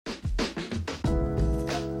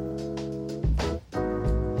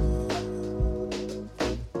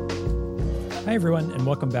Hi, everyone, and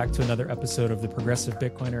welcome back to another episode of The Progressive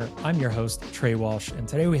Bitcoiner. I'm your host, Trey Walsh, and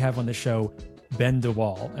today we have on the show Ben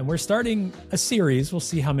Waal, and we're starting a series. We'll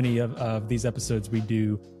see how many of these episodes we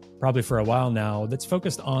do, probably for a while now, that's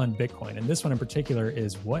focused on Bitcoin. And this one in particular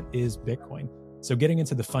is, what is Bitcoin? So getting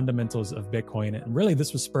into the fundamentals of Bitcoin. And really,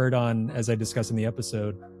 this was spurred on, as I discussed in the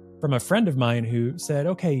episode, from a friend of mine who said,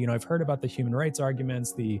 okay, I've heard about the human rights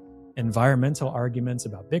arguments, the environmental arguments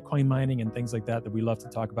about Bitcoin mining and things like that we love to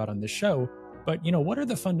talk about on this show. But, what are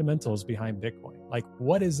the fundamentals behind Bitcoin? Like,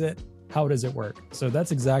 what is it? How does it work? So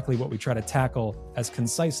that's exactly what we try to tackle as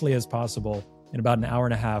concisely as possible in about an hour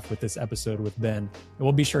and a half with this episode with Ben. And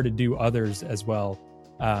we'll be sure to do others as well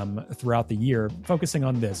throughout the year, focusing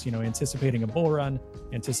on this, anticipating a bull run,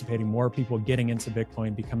 anticipating more people getting into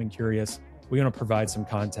Bitcoin, becoming curious. We want to provide some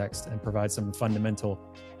context and provide some fundamental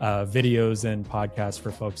videos and podcasts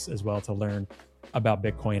for folks as well to learn about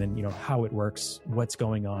Bitcoin and, how it works, what's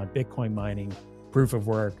going on, Bitcoin mining, proof of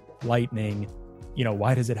work, Lightning,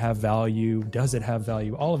 why does it have value? Does it have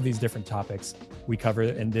value? All of these different topics we cover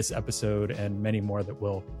in this episode and many more that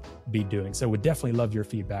we'll be doing. So would definitely love your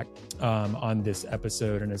feedback on this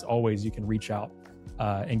episode. And as always, you can reach out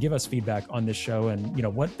and give us feedback on this show and,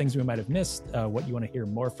 what things we might have missed, what you want to hear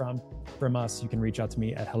more from us. You can reach out to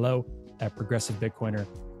me at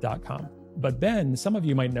hello@progressivebitcoiner.com. But Ben, some of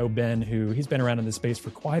you might know Ben, he's been around in this space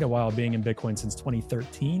for quite a while, being in Bitcoin since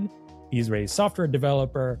 2013. He's a software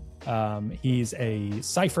developer. He's a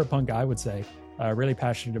cypherpunk, I would say, really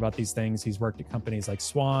passionate about these things. He's worked at companies like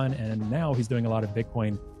Swan, and now he's doing a lot of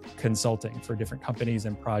Bitcoin consulting for different companies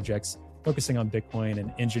and projects, focusing on Bitcoin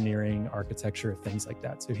and engineering, architecture, things like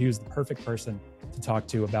that. So he was the perfect person to talk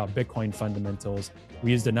to about Bitcoin fundamentals.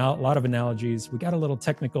 We used a lot of analogies. We got a little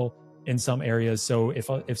technical in some areas. So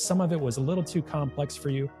if some of it was a little too complex for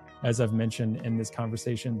you, as I've mentioned in this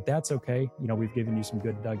conversation, that's okay. We've given you some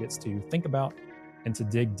good nuggets to think about and to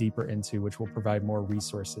dig deeper into, which will provide more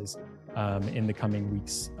resources in the coming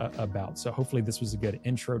weeks about. So hopefully this was a good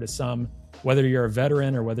intro to some, whether you're a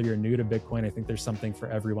veteran or whether you're new to Bitcoin. I think there's something for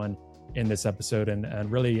everyone in this episode,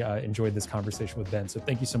 and really enjoyed this conversation with Ben. So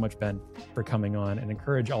thank you so much, Ben, for coming on, and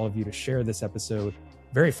encourage all of you to share this episode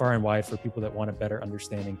very far and wide for people that want a better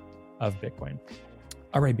understanding of Bitcoin.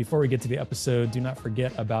 All right, before we get to the episode, do not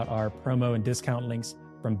forget about our promo and discount links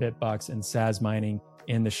from Bitbox and Saz Mining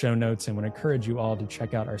in the show notes, and would encourage you all to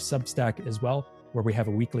check out our Substack as well, where we have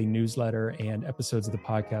a weekly newsletter and episodes of the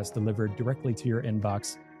podcast delivered directly to your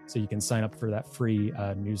inbox, so you can sign up for that free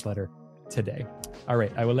newsletter today. All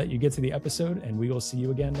right, I will let you get to the episode, and we will see you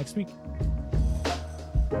again next week.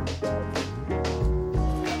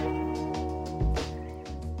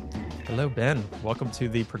 Hello, Ben. Welcome to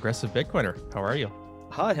the Progressive Bitcoiner. How are you?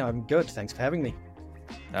 Hi, I'm good. Thanks for having me.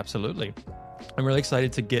 Absolutely. I'm really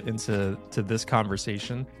excited to get into this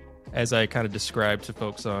conversation. As I kind of described to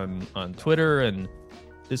folks on Twitter and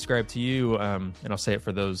described to you, and I'll say it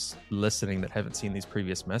for those listening that haven't seen these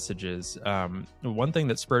previous messages, one thing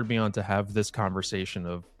that spurred me on to have this conversation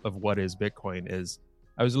of what is Bitcoin is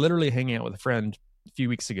I was literally hanging out with a friend a few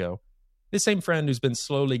weeks ago. This same friend who's been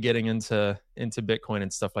slowly getting into Bitcoin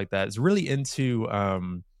and stuff like that is really into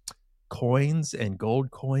coins and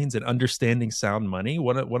gold coins and understanding sound money,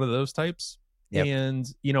 one of those types. Yep. And,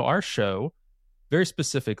 our show, very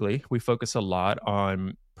specifically, we focus a lot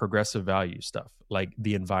on progressive value stuff, like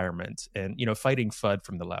the environment and, fighting FUD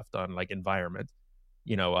from the left on like environment,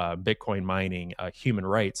 Bitcoin mining, human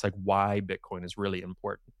rights, like why Bitcoin is really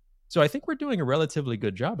important. So I think we're doing a relatively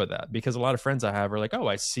good job of that, because a lot of friends I have are like, oh,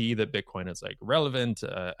 I see that Bitcoin is like relevant.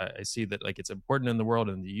 I see that like it's important in the world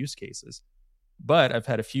and the use cases. But I've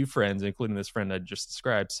had a few friends, including this friend I just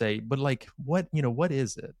described, say, but like, what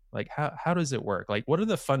is it? Like, how does it work? Like, what are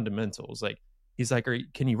the fundamentals? Like, he's like,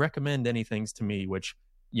 can you recommend any things to me? Which,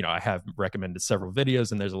 I have recommended several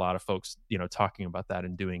videos, and there's a lot of folks, talking about that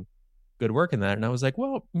and doing good work in that. And I was like,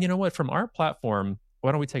 well, you know what, from our platform,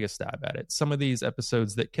 why don't we take a stab at it? Some of these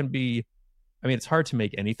episodes that can be, it's hard to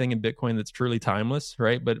make anything in Bitcoin that's truly timeless,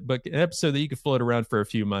 right? But an episode that you could float around for a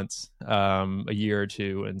few months, a year or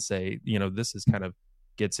two, and say, this is kind of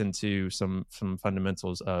gets into some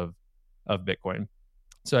fundamentals of Bitcoin.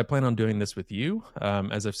 So I plan on doing this with you.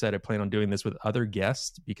 As I've said, I plan on doing this with other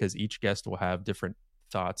guests, because each guest will have different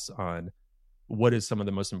thoughts on what is some of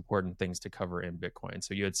the most important things to cover in Bitcoin.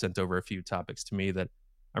 So you had sent over a few topics to me that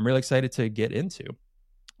I'm really excited to get into.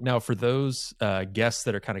 Now, for those guests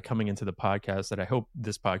that are kind of coming into the podcast, that I hope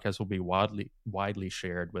this podcast will be widely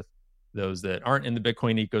shared with those that aren't in the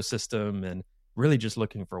Bitcoin ecosystem and really just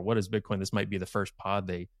looking for what is Bitcoin. This might be the first pod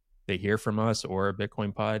they hear from us, or a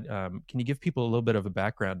Bitcoin pod. Can you give people a little bit of a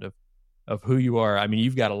background of of who you are. I mean,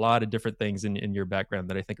 you've got a lot of different things in your background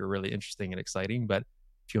that I think are really interesting and exciting. But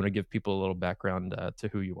if you want to give people a little background to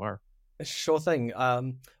who you are. Sure thing.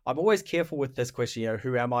 I'm always careful with this question,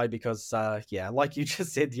 who am I? Because, like you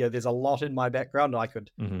just said, there's a lot in my background. I could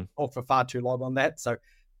Mm-hmm. talk for far too long on that. So,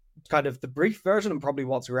 kind of the brief version and probably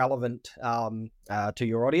what's relevant to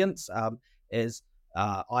your audience is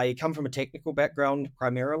I come from a technical background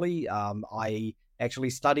primarily. I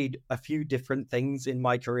actually studied a few different things in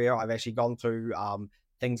my career. I've actually gone through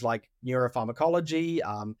things like neuropharmacology.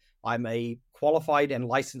 I'm a qualified and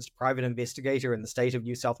licensed private investigator in the state of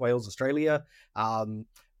New South Wales, Australia.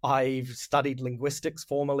 I've studied linguistics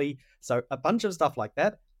formally, so a bunch of stuff like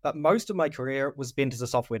that. But most of my career was spent as a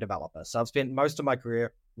software developer. So I've spent most of my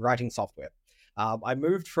career writing software. I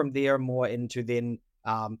moved from there more into then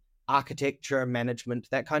architecture, management,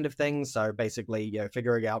 that kind of thing. So basically,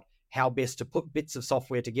 figuring out how best to put bits of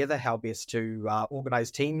software together, how best to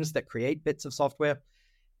organize teams that create bits of software.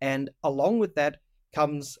 And along with that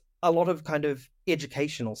comes a lot of kind of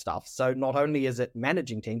educational stuff. So not only is it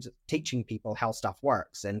managing teams, it's teaching people how stuff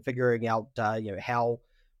works and figuring out, how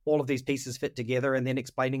all of these pieces fit together, and then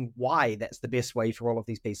explaining why that's the best way for all of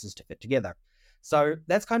these pieces to fit together. So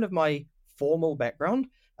that's kind of my formal background.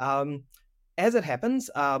 As it happens,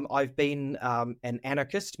 I've been an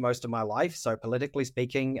anarchist most of my life. So politically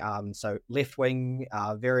speaking, so left-wing,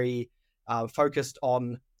 very focused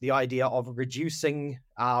on the idea of reducing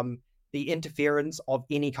the interference of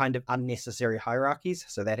any kind of unnecessary hierarchies.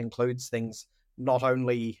 So that includes things not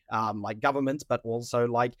only like governments, but also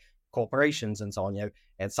like corporations and so on.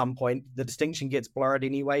 At some point, the distinction gets blurred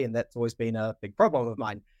anyway, and that's always been a big problem of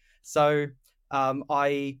mine. So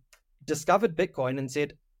I discovered Bitcoin and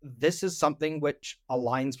said, this is something which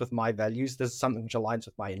aligns with my values. This is something which aligns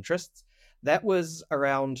with my interests. That was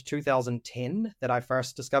around 2010 that I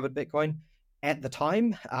first discovered Bitcoin. At the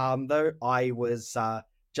time, though, I was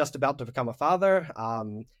just about to become a father,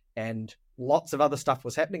 and lots of other stuff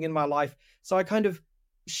was happening in my life. So I kind of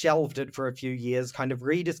shelved it for a few years, kind of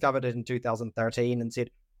rediscovered it in 2013 and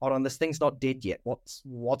said, hold on, this thing's not dead yet.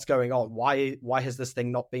 What's going on? Why has this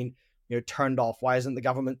thing not been turned off? Why hasn't the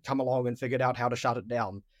government come along and figured out how to shut it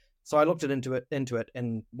down? So I looked into it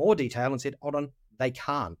in more detail and said, hold on, they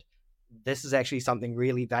can't. This is actually something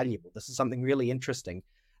really valuable. This is something really interesting.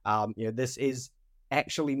 This is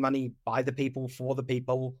actually money by the people for the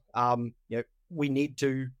people. We need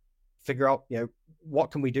to figure out,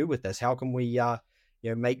 what can we do with this? How can we,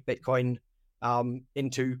 make Bitcoin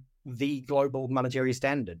into the global monetary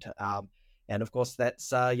standard? And of course,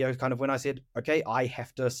 that's kind of when I said, okay, I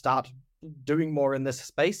have to start doing more in this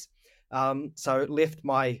space. So left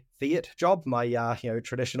my fiat job, my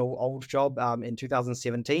traditional old job, in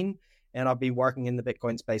 2017, and I've been working in the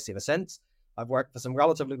Bitcoin space ever since. I've worked for some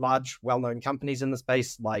relatively large, well-known companies in the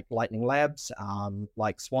space, like Lightning Labs,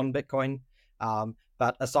 like Swan Bitcoin.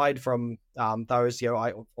 But aside from those,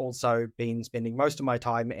 I've also been spending most of my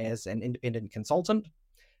time as an independent consultant,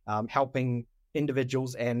 helping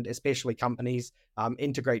individuals and especially companies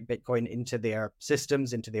integrate Bitcoin into their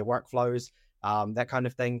systems, into their workflows, that kind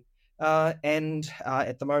of thing. And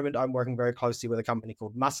at the moment, I'm working very closely with a company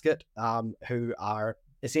called Musket, who are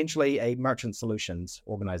essentially a merchant solutions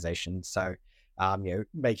organization. So,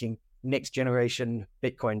 making next generation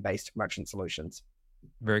Bitcoin-based merchant solutions.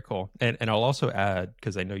 Very cool. And I'll also add,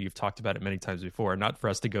 because I know you've talked about it many times before, not for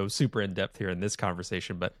us to go super in depth here in this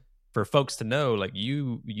conversation, but for folks to know, like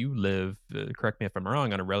you live, correct me if I'm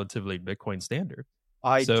wrong, on a relatively Bitcoin standard.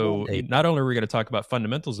 So not only are we going to talk about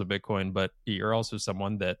fundamentals of Bitcoin, but you're also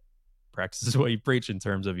someone that practices what you preach in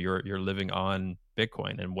terms of you're living on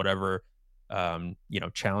Bitcoin and whatever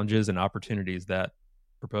challenges and opportunities that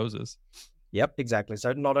proposes. Yep, exactly.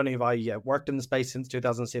 So not only have I worked in the space since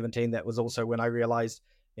 2017, that was also when I realized,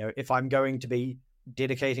 if I'm going to be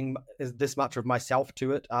dedicating this much of myself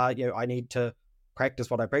to it, I need to practice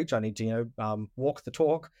what I preach. I need to, walk the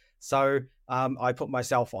talk. So I put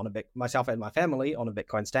myself and my family on a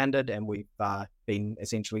Bitcoin standard, and we've been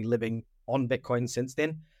essentially living on Bitcoin since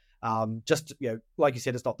then. Just, like you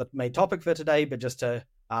said, it's not the main topic for today, but just to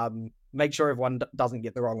make sure everyone doesn't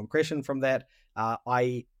get the wrong impression from that,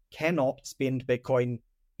 I cannot spend Bitcoin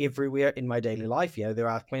everywhere in my daily life. There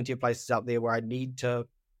are plenty of places out there where I need to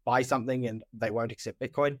buy something and they won't accept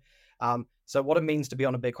Bitcoin. So what it means to be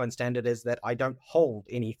on a Bitcoin standard is that I don't hold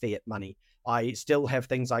any fiat money. I still have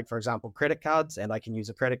things like, for example, credit cards, and I can use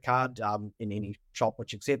a credit card in any shop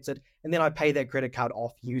which accepts it. And then I pay that credit card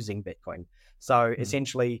off using Bitcoin. So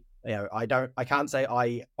essentially, I can't say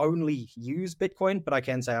I only use Bitcoin, but I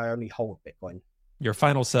can say I only hold Bitcoin. Your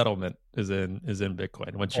final settlement is in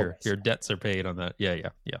Bitcoin once your debts are paid on that. Yeah.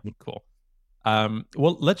 Cool.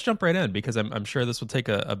 Well, let's jump right in because I'm sure this will take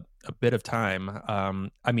a bit of time.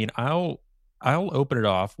 I mean, I'll open it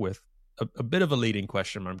off with a bit of a leading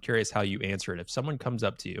question, but I'm curious how you answer it. If someone comes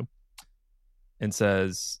up to you and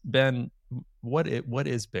says, "Ben, what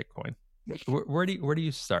is Bitcoin?" Where do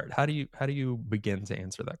you start? How do you begin to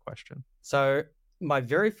answer that question? So my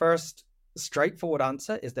very first straightforward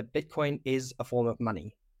answer is that Bitcoin is a form of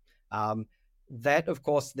money. Um, that, of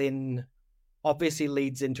course, then obviously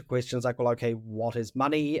leads into questions like, well, okay, what is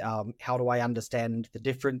money? How do I understand the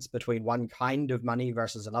difference between one kind of money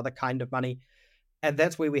versus another kind of money? And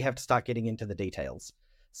that's where we have to start getting into the details.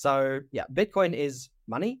 So yeah, Bitcoin is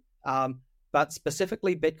money, but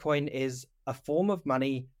specifically Bitcoin is a form of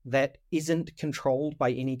money that isn't controlled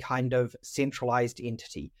by any kind of centralized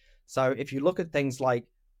entity. So if you look at things like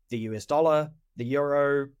the US dollar, the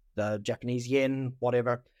euro, the Japanese yen,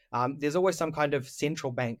 whatever, there's always some kind of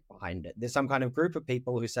central bank behind it. There's some kind of group of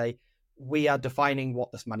people who say, we are defining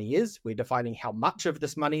what this money is. We're defining how much of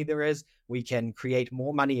this money there is. We can create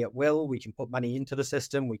more money at will. We can put money into the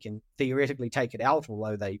system. We can theoretically take it out,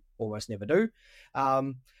 although they almost never do.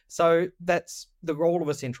 So that's the role of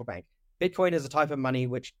a central bank. Bitcoin is a type of money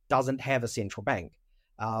which doesn't have a central bank.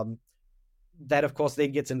 That, of course,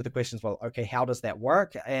 then gets into the questions, well, okay, how does that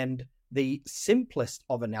work? And the simplest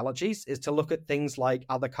of analogies is to look at things like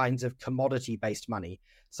other kinds of commodity-based money.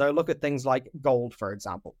 So look at things like gold, for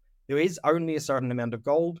example. There is only a certain amount of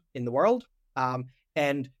gold in the world,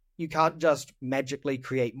 and you can't just magically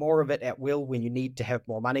create more of it at will when you need to have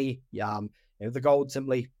more money. The gold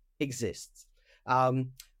simply exists.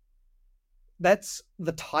 That's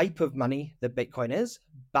the type of money that Bitcoin is,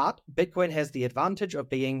 but Bitcoin has the advantage of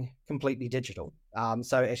being completely digital.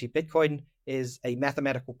 So actually, Bitcoin is a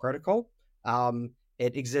mathematical protocol.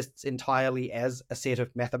 It exists entirely as a set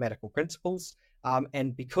of mathematical principles.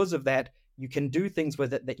 And because of that, you can do things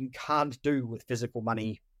with it that you can't do with physical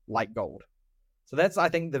money like gold. So that's, I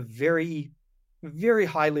think, the very, very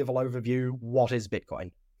high level overview. What is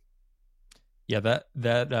Bitcoin? Yeah,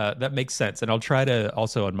 that makes sense, and I'll try to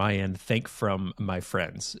also on my end think from my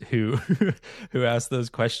friends who who ask those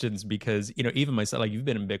questions because even myself, like you've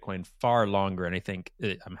been in Bitcoin far longer, and I think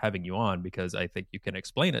I'm having you on because I think you can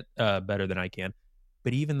explain it better than I can.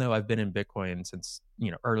 But even though I've been in Bitcoin since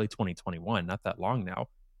early 2021, not that long now,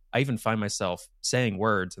 I even find myself saying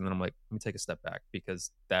words and then I'm like, let me take a step back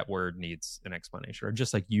because that word needs an explanation, or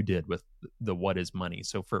just like you did with the what is money.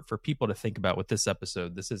 So for people to think about with this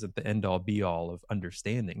episode, this isn't the end all be all of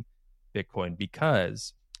understanding Bitcoin,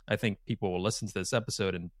 because I think people will listen to this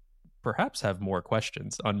episode and perhaps have more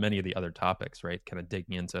questions on many of the other topics, right? Kind of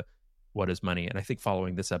digging into what is money. And I think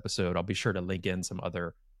following this episode, I'll be sure to link in some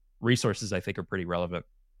other resources I think are pretty relevant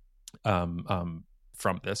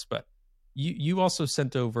from this. But you also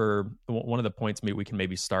sent over one of the points we can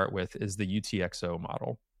maybe start with is the UTXO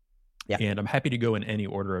model. Yeah. And I'm happy to go in any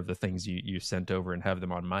order of the things you sent over and have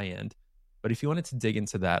them on my end. But if you wanted to dig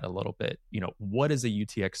into that a little bit, what is a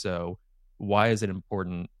UTXO? Why is it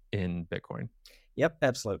important in Bitcoin? Yep,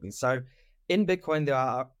 absolutely. So in Bitcoin,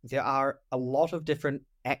 there are a lot of different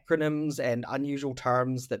acronyms and unusual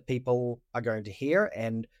terms that people are going to hear.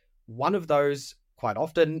 And one of those quite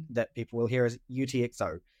often that people will hear is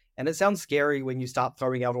UTXO. And it sounds scary when you start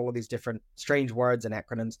throwing out all of these different strange words and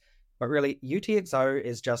acronyms. But really, UTXO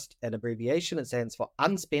is just an abbreviation. It stands for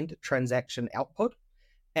Unspent Transaction Output.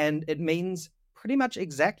 And it means pretty much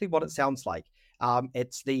exactly what it sounds like.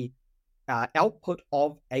 It's the output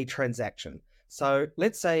of a transaction. So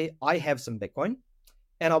let's say I have some Bitcoin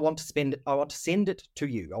and I want to send it to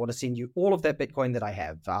you. I want to send you all of that Bitcoin that I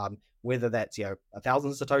have, whether that's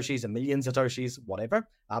 1,000 Satoshis, 1,000,000 Satoshis, whatever.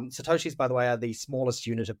 Satoshis, by the way, are the smallest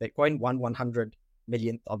unit of Bitcoin. 1/100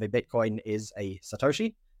 millionth of a Bitcoin is a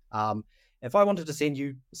Satoshi. If I wanted to send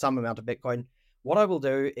you some amount of Bitcoin, what I will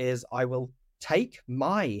do is I will take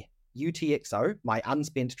my UTXO, my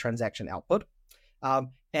unspent transaction output,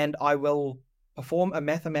 and I will perform a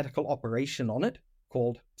mathematical operation on it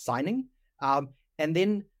called signing, and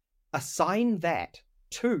then assign that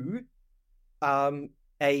to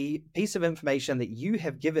a piece of information that you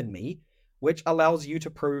have given me, which allows you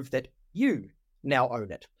to prove that you now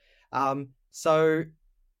own it. So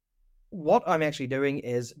what I'm actually doing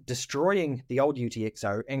is destroying the old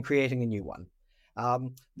UTXO and creating a new one.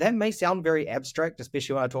 That may sound very abstract,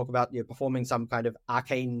 especially when I talk about performing some kind of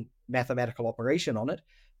arcane mathematical operation on it,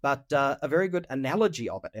 but a very good analogy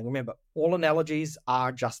of it. And remember, all analogies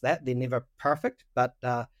are just that. They're never perfect, but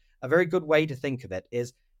a very good way to think of it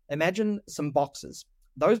is imagine some boxes.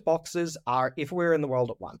 Those boxes are everywhere in the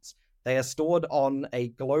world at once. They are stored on a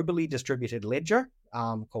globally distributed ledger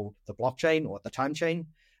called the blockchain or the time chain.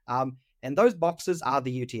 And those boxes are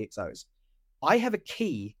the UTXOs. I have a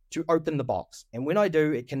key to open the box, and when I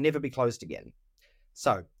do, it can never be closed again.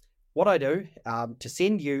 So what I do to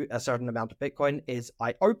send you a certain amount of Bitcoin is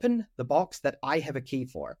I open the box that I have a key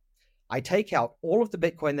for. I take out all of the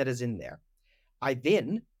Bitcoin that is in there. I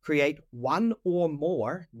then create one or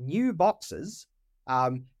more new boxes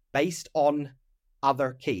based on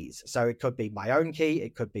other keys. So it could be my own key,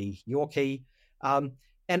 it could be your key.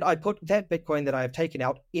 And I put that Bitcoin that I have taken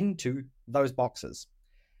out into those boxes.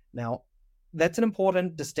 Now, that's an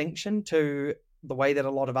important distinction to the way that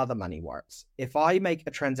a lot of other money works. If I make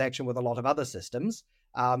a transaction with a lot of other systems,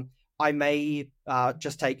 I may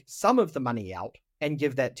just take some of the money out and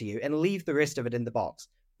give that to you and leave the rest of it in the box.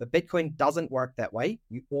 But Bitcoin doesn't work that way.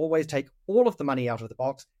 You always take all of the money out of the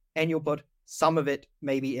box and you'll put some of it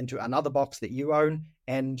maybe into another box that you own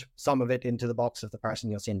and some of it into the box of the person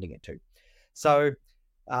you're sending it to. So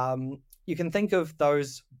you can think of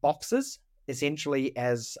those boxes essentially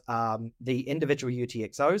as the individual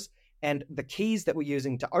UTXOs, and the keys that we're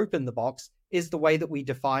using to open the box is the way that we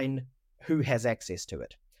define who has access to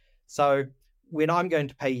it. So when I'm going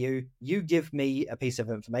to pay you, you give me a piece of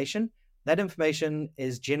information. That information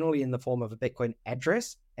is generally in the form of a Bitcoin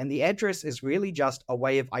address, and the address is really just a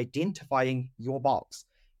way of identifying your box.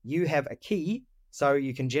 You have a key, so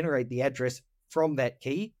you can generate the address from that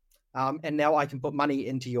key, and now I can put money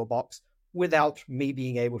into your box without me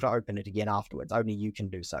being able to open it again afterwards. Only you can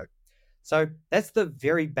do so. So that's the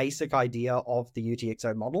very basic idea of the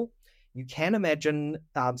UTXO model. You can imagine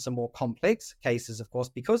some more complex cases, of course,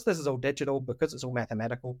 because this is all digital, because it's all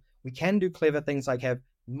mathematical. We can do clever things like have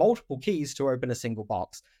multiple keys to open a single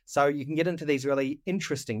box. So you can get into these really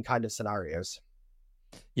interesting kind of scenarios.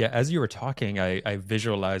 Yeah, as you were talking, I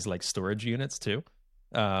visualized like storage units too.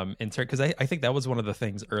 Because I think that was one of the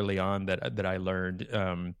things early on that I learned.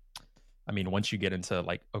 I mean, once you get into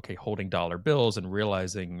like, okay, holding dollar bills and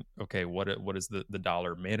realizing, okay, what is the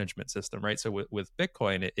dollar management system, right? So with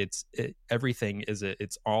Bitcoin, everything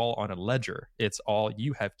it's all on a ledger. It's all,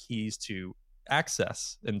 you have keys to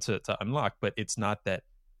access and to unlock, but it's not that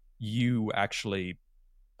you actually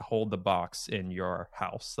hold the box in your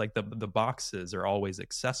house. Like the boxes are always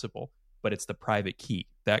accessible, but it's the private key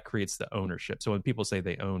that creates the ownership. So when people say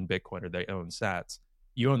they own Bitcoin or they own sats,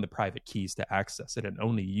 you own the private keys to access it, and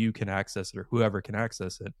only you can access it, or whoever can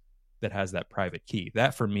access it that has that private key.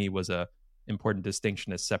 That for me was a important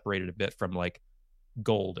distinction, is separated a bit from like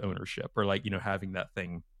gold ownership, or like, having that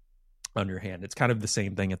thing on your hand. It's kind of the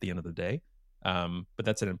same thing at the end of the day. But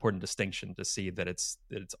that's an important distinction to see that it's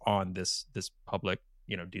on this public,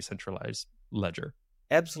 decentralized ledger.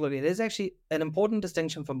 Absolutely. It is actually an important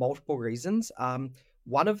distinction for multiple reasons.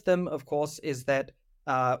 One of them, of course, is that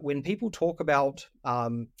when people talk about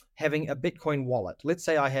having a Bitcoin wallet, let's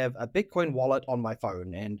say I have a Bitcoin wallet on my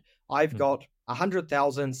phone and I've got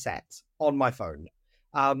 100,000 sats on my phone.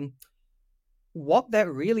 What that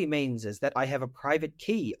really means is that I have a private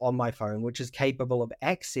key on my phone, which is capable of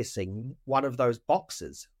accessing one of those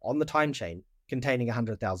boxes on the time chain containing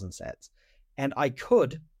 100,000 sats. And I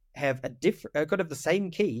could have the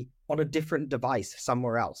same key on a different device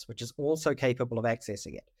somewhere else, which is also capable of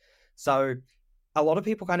accessing it. So a lot of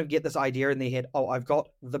people kind of get this idea in their head, oh, I've got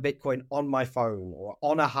the Bitcoin on my phone or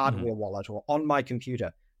on a hardware wallet or on my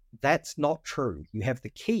computer. That's not true. You have the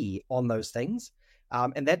key on those things.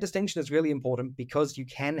 And that distinction is really important because you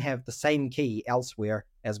can have the same key elsewhere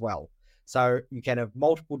as well. So you can have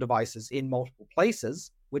multiple devices in multiple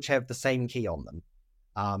places which have the same key on them.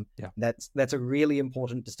 That's a really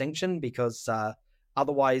important distinction, because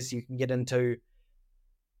otherwise you can get into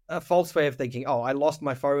a false way of thinking, oh, I lost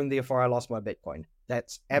my phone, therefore I lost my Bitcoin.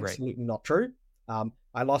 That's absolutely not true.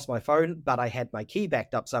 I lost my phone, but I had my key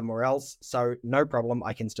backed up somewhere else, so no problem,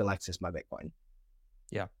 I can still access my Bitcoin.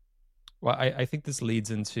 Yeah. Well, I think this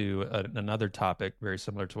leads into another topic very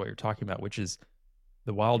similar to what you're talking about, which is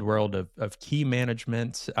the wild world of key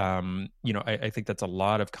management. I think that's a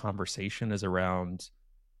lot of conversation is around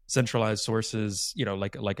centralized sources,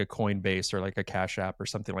 like a Coinbase or like a Cash App or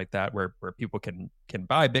something like that, where people can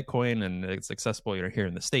buy Bitcoin and it's accessible, here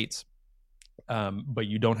in the States. But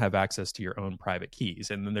you don't have access to your own private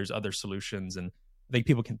keys. And then there's other solutions. And I think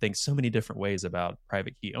people can think so many different ways about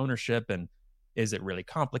private key ownership. And is it really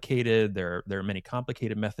complicated? There are many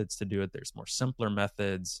complicated methods to do it. There's more simpler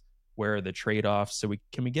methods. Where are the trade-offs? So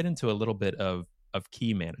can we get into a little bit of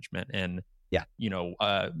key management and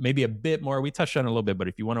maybe a bit more? We touched on it a little bit, but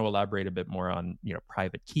if you want to elaborate a bit more on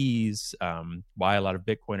private keys, why a lot of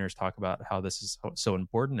Bitcoiners talk about how this is so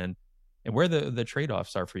important, and where the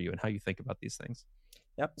trade-offs are for you and how you think about these things.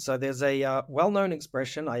 Yep. So there's a well-known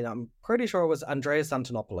expression. I'm pretty sure it was Andreas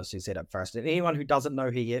Antonopoulos who said it first. And anyone who doesn't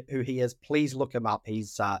know who he is, please look him up.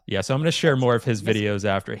 He's Yeah, so I'm going to share more of his videos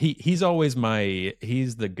after. He's always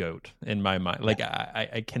he's the GOAT in my mind. Like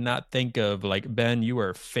I cannot think of, like, Ben, you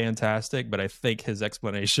are fantastic, but I think his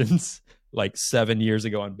explanations like 7 years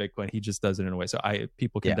ago on Bitcoin, he just does it in a way. So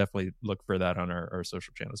people can definitely look for that on our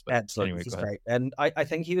social channels. But absolutely, anyway, he's go ahead. great. And I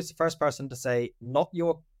think he was the first person to say, "Not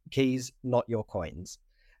your keys, not your coins,"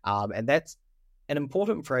 and that's an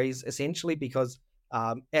important phrase, essentially because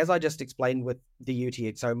as I just explained with the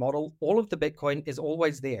UTXO model, all of the Bitcoin is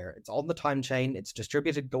always there. It's on the time chain. It's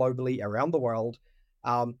distributed globally around the world.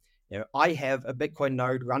 I have a Bitcoin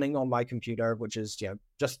node running on my computer, which is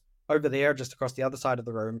just over there, just across the other side of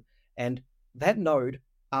the room, and that node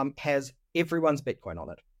has everyone's Bitcoin on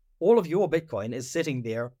it. All of your Bitcoin is sitting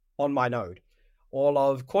there on my node. All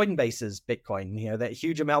of Coinbase's Bitcoin, that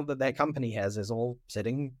huge amount that company has, is all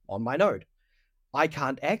sitting on my node. I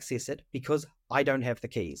can't access it because I don't have the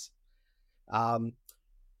keys.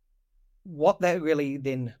 What that really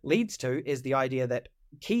then leads to is the idea that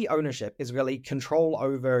key ownership is really control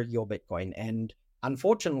over your Bitcoin. And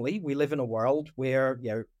unfortunately, we live in a world where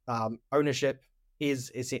ownership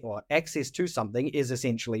is or access to something is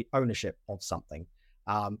essentially ownership of something.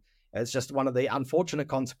 It's just one of the unfortunate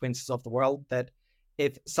consequences of the world that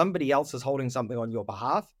if somebody else is holding something on your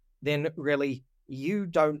behalf, then really you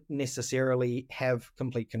don't necessarily have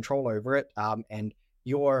complete control over it, and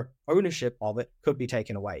your ownership of it could be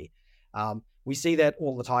taken away. We see that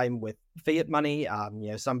all the time with fiat money.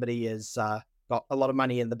 Somebody has got a lot of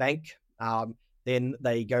money in the bank. Then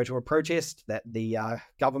they go to a protest that the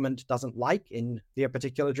government doesn't like in their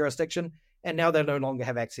particular jurisdiction, and now they no longer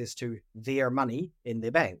have access to their money in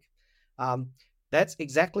their bank. That's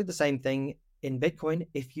exactly the same thing in Bitcoin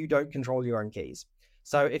if you don't control your own keys.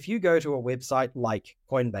 So if you go to a website like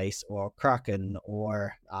Coinbase or Kraken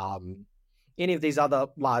or any of these other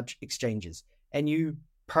large exchanges, and you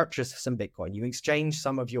purchase some Bitcoin, you exchange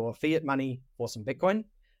some of your fiat money for some Bitcoin,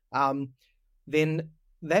 then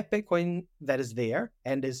that Bitcoin that is there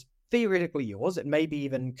and is theoretically yours, it may be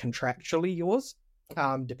even contractually yours,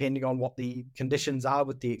 depending on what the conditions are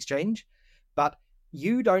with the exchange, but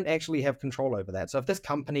you don't actually have control over that. So if this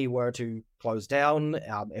company were to close down,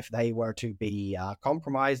 if they were to be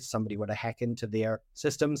compromised, somebody were to hack into their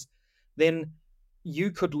systems, then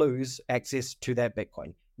you could lose access to that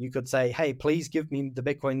Bitcoin. You could say, hey, please give me the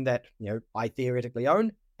Bitcoin that I theoretically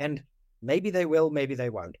own, and maybe they will, maybe they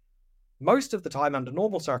won't. Most of the time, under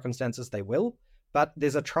normal circumstances, they will, but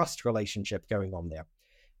there's a trust relationship going on there.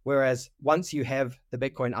 Whereas once you have the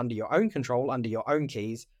Bitcoin under your own control, under your own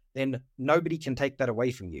keys, then nobody can take that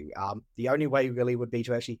away from you. The only way really would be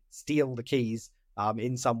to actually steal the keys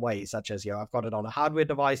in some way, such as, I've got it on a hardware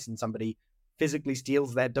device and somebody physically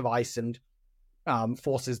steals that device and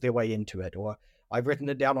forces their way into it. Or I've written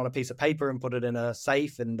it down on a piece of paper and put it in a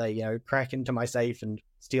safe and they, crack into my safe and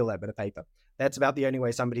steal that bit of paper. That's about the only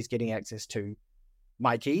way somebody's getting access to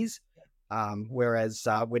my keys. Whereas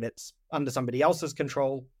when it's under somebody else's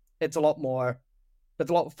control, it's a lot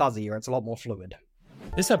fuzzier, it's a lot more fluid.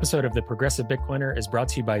 This episode of The Progressive Bitcoiner is brought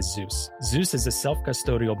to you by Zeus. Zeus is a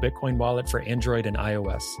self-custodial Bitcoin wallet for Android and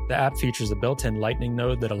iOS. The app features a built-in Lightning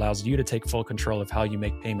node that allows you to take full control of how you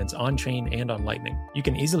make payments on-chain and on Lightning. You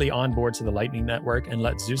can easily onboard to the Lightning network and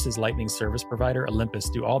let Zeus's Lightning service provider, Olympus,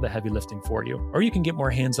 do all the heavy lifting for you. Or you can get more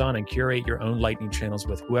hands-on and curate your own Lightning channels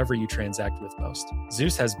with whoever you transact with most.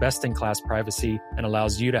 Zeus has best-in-class privacy and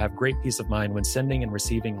allows you to have great peace of mind when sending and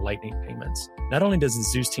receiving Lightning payments. Not only does the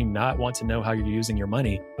Zeus team not want to know how you're using your money,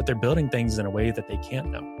 but they're building things in a way that they can't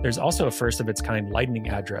know. There's also a first-of-its-kind Lightning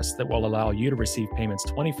address that will allow you to receive payments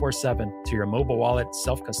 24/7 to your mobile wallet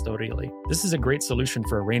self-custodially. This is a great solution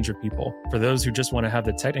for a range of people. For those who just want to have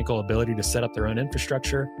the technical ability to set up their own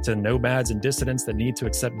infrastructure, to nomads and dissidents that need to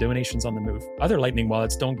accept donations on the move. Other Lightning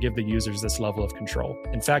wallets don't give the users this level of control.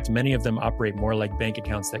 In fact, many of them operate more like bank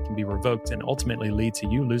accounts that can be revoked and ultimately lead to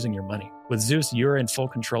you losing your money. With Zeus, you're in full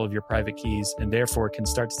control of your private keys and therefore can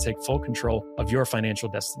start to take full control of your financial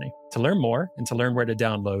destiny. To learn more and to learn where to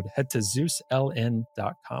download, head to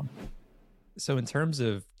ZeusLN.com. So in terms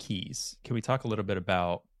of keys, can we talk a little bit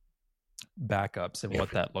about backups and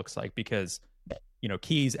what that looks like? Because,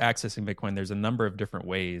 keys accessing Bitcoin, there's a number of different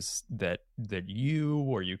ways that you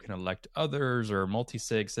or you can elect others or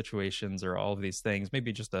multi-sig situations or all of these things.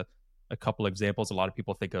 Maybe just a couple examples a lot of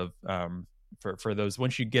people think of for those.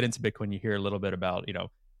 Once you get into Bitcoin, you hear a little bit about,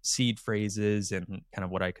 seed phrases and kind of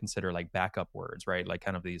what I consider like backup words, right? Like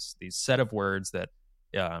kind of these set of words that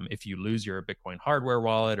if you lose your Bitcoin hardware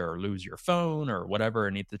wallet or lose your phone or whatever,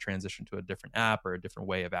 and need to transition to a different app or a different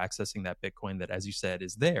way of accessing that Bitcoin that, as you said,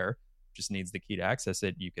 is there, just needs the key to access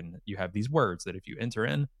it. You have these words that if you enter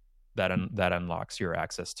in, that unlocks your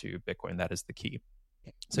access to Bitcoin. That is the key.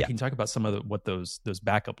 So can you talk about some of what those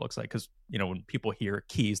backup looks like? Because when people hear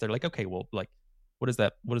keys, they're like, okay, well, like, what does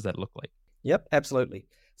that look like? Yep, absolutely.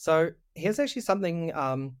 So here's actually something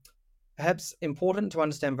perhaps important to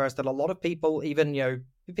understand first, that a lot of people, even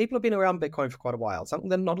people have been around Bitcoin for quite a while. Something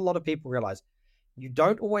that not a lot of people realize: you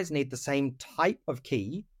don't always need the same type of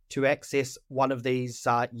key to access one of these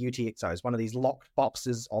UTXOs, one of these locked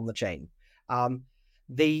boxes on the chain.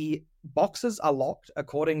 The boxes are locked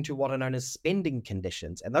according to what are known as spending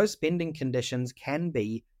conditions, and those spending conditions can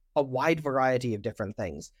be a wide variety of different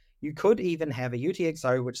things. You could even have a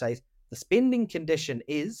UTXO which says the spending condition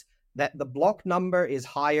is that the block number is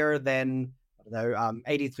higher than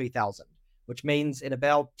 83,000, which means in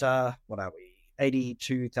about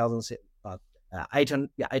 82,000.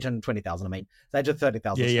 820,000. I mean, so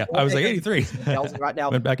 830,000. Yeah. I was like 83 right now.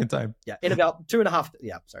 Went back in time. Yeah, in about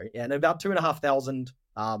 2.5. In about 2,500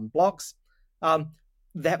 blocks,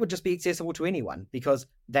 that would just be accessible to anyone because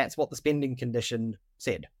that's what the spending condition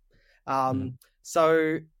said.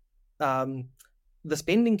 So the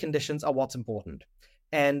spending conditions are what's important,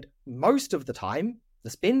 and most of the time, the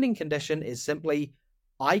spending condition is simply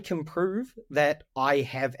I can prove that I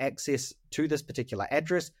have access to this particular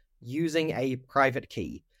address using a private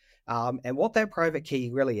key. And what that private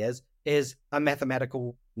key really is a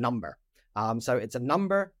mathematical number. So it's a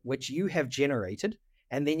number which you have generated,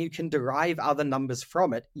 and then you can derive other numbers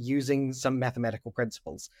from it using some mathematical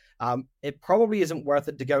principles. It probably isn't worth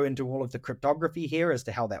it to go into all of the cryptography here as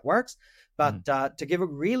to how that works, but to give a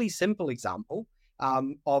really simple example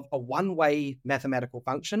of a one-way mathematical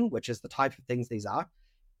function, which is the type of things these are,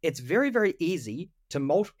 it's very, very easy to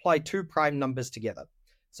multiply two prime numbers together.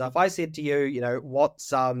 So if I said to you,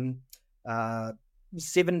 what's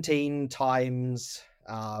 17 times,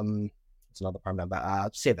 it's another prime number,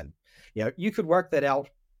 7. You could work that out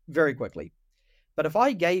very quickly. But if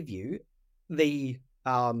I gave you the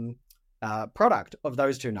product of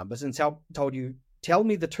those two numbers and told you, tell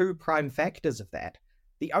me the two prime factors of that,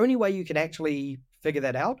 the only way you can actually figure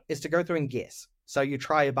that out is to go through and guess. So you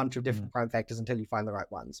try a bunch of different prime factors until you find the right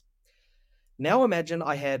ones. Now imagine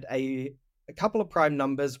I had a couple of prime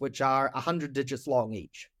numbers which are 100 digits long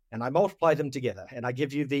each, and I multiply them together, and I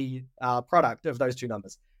give you the product of those two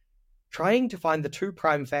numbers. Trying to find the two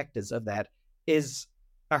prime factors of that is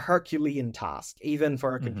a Herculean task, even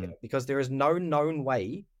for a computer, because there is no known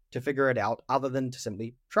way to figure it out other than to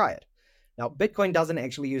simply try it. Now, Bitcoin doesn't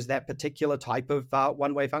actually use that particular type of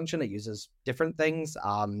one-way function. It uses different things.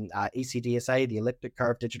 ECDSA, the elliptic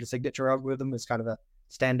curve digital signature algorithm, is kind of a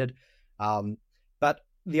standard. But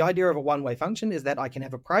the idea of a one-way function is that I can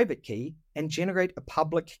have a private key and generate a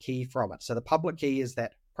public key from it. So the public key is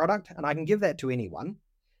that product, and I can give that to anyone.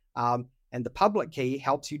 And the public key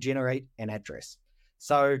helps you generate an address.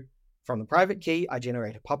 So from the private key, I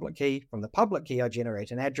generate a public key. From the public key, I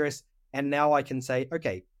generate an address. And now I can say,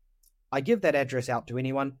 okay, I give that address out to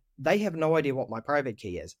anyone. They have no idea what my private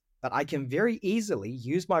key is, but I can very easily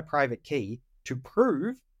use my private key to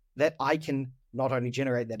prove that I can not only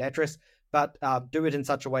generate that address, but do it in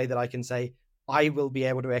such a way that I can say, I will be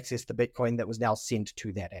able to access the Bitcoin that was now sent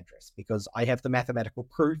to that address because I have the mathematical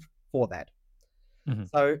proof for that.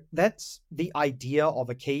 So that's the idea of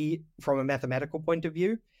a key from a mathematical point of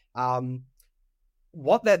view.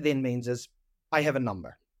 What that then means is I have a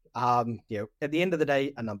number. At the end of the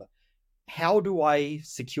day, a number. How do I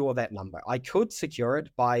secure that number? I could secure it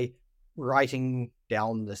by writing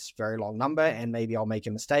down this very long number, and maybe I'll make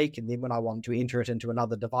a mistake, and then when I want to enter it into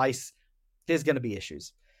another device, there's going to be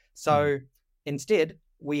issues. So instead,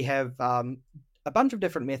 we have a bunch of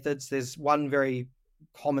different methods. There's one very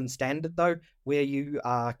common standard, though, where you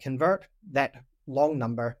convert that long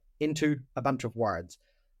number into a bunch of words.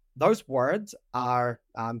 Those words are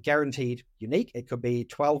guaranteed unique. It could be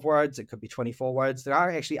 12 words. It could be 24 words. There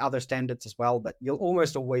are actually other standards as well, but you'll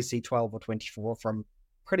almost always see 12 or 24 from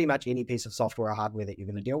pretty much any piece of software or hardware that you're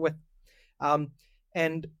going to deal with.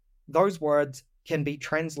 And those words can be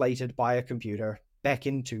translated by a computer back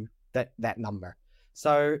into that number.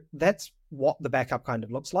 So that's what the backup kind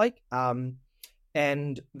of looks like.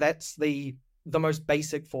 And that's the most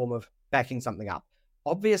basic form of backing something up.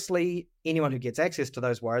 Obviously, anyone who gets access to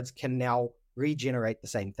those words can now regenerate the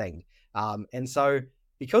same thing. And so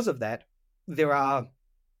because of that, there are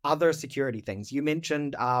other security things. You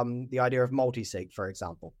mentioned the idea of multi-sig, for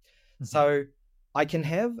example. So I can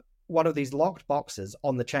have one of these locked boxes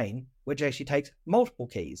on the chain, which actually takes multiple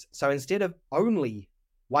keys. So instead of only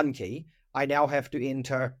one key, I now have to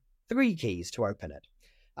enter 3 keys to open it.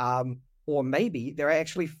 Or maybe there are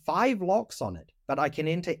actually 5 locks on it, but I can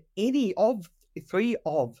enter any of 3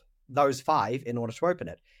 of those 5 in order to open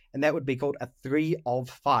it. And that would be called a 3 of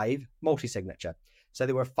 5 multi-signature. So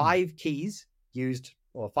there were 5 keys used,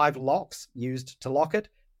 or 5 locks used to lock it,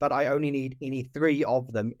 but I only need any 3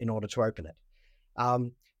 of them in order to open it.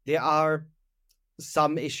 There are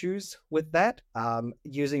some issues with that.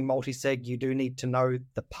 Using multi-sig, you do need to know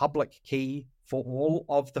the public key for all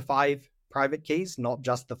of the 5 private keys, not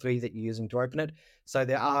just the 3 that you're using to open it. So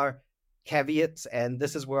there are caveats, and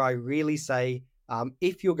this is where I really say,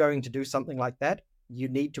 if you're going to do something like that, you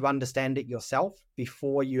need to understand it yourself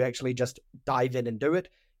before you actually just dive in and do it,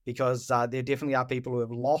 because there definitely are people who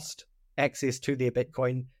have lost access to their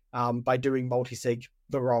Bitcoin by doing multi-sig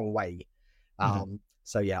the wrong way.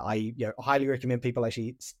 So yeah, I highly recommend people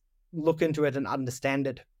actually look into it and understand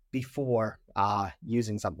it before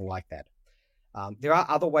using something like that. There are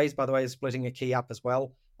other ways, by the way, of splitting a key up as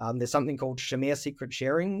well. There's something called Shamir secret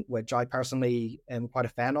sharing, which I personally am quite a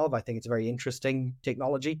fan of. I think it's a very interesting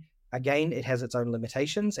technology. Again, it has its own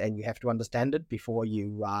limitations, and you have to understand it before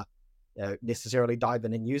you necessarily dive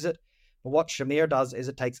in and use it. But what Shamir does is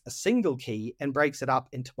it takes a single key and breaks it up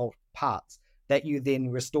into multiple parts that you then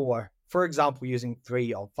restore, for example, using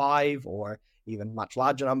 3 of 5 or even much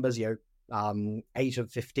larger numbers, 8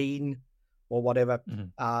 of 15 or whatever.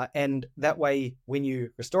 And that way, when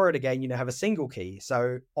you restore it again, you now have a single key.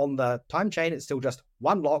 So on the time chain, it's still just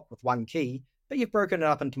one lock with one key, but you've broken it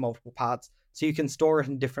up into multiple parts. So you can store it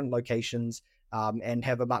in different locations and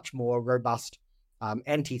have a much more robust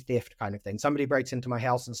anti-theft kind of thing. Somebody breaks into my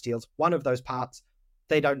house and steals one of those parts.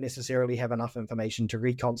 They don't necessarily have enough information to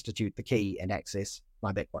reconstitute the key and access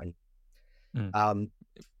my Bitcoin.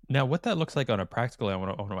 Now, what that looks like on a practical, I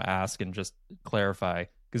want to ask and just clarify,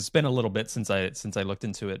 because it's been a little bit since I looked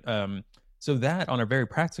into it. So that on a very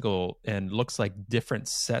practical end looks like different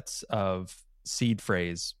sets of seed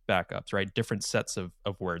phrase backups, right? Different sets of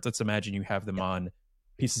words. Let's imagine you have them on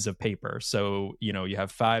pieces of paper. So, you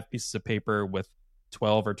have 5 pieces of paper with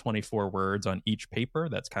 12 or 24 words on each paper.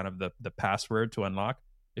 That's kind of the password to unlock.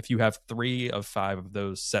 If you have 3 of 5 of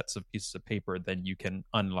those sets of pieces of paper, then you can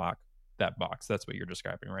unlock that box. That's what you're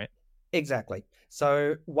describing, right? Exactly.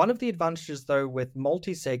 So one of the advantages, though, with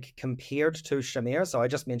multi-sig compared to Shamir, so I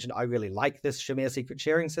just mentioned I really like this Shamir secret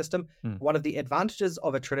sharing system. One of the advantages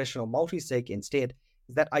of a traditional multi-sig instead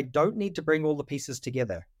is that I don't need to bring all the pieces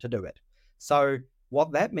together to do it. So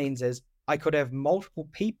what that means is I could have multiple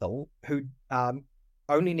people who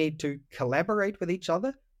only need to collaborate with each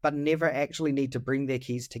other, but never actually need to bring their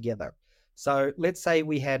keys together. So let's say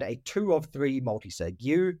we had a 2 of 3 multi-sig,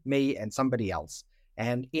 you, me, and somebody else.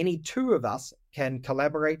 And any 2 of us can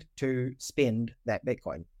collaborate to spend that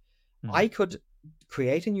Bitcoin. I could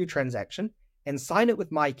create a new transaction and sign it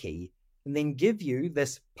with my key, and then give you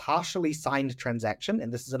this partially signed transaction.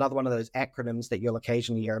 And this is another one of those acronyms that you'll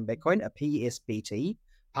occasionally hear in Bitcoin, a PSBT,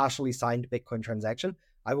 partially signed Bitcoin transaction.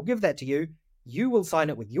 I will give that to you. You will sign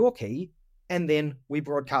it with your key, and then we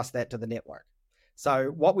broadcast that to the network. So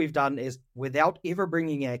what we've done is, without ever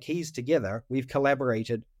bringing our keys together, we've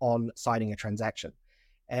collaborated on signing a transaction.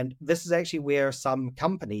 And this is actually where some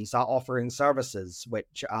companies are offering services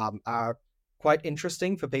which are quite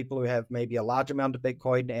interesting for people who have maybe a large amount of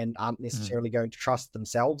Bitcoin and aren't necessarily going to trust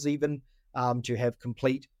themselves even to have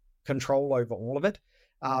complete control over all of it.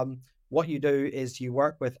 What you do is you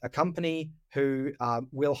work with a company who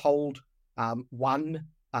will hold one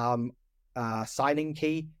signing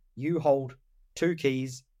key. You hold 2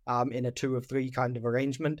 keys in a 2 of 3 kind of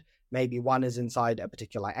arrangement. Maybe one is inside a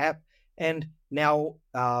particular app, and now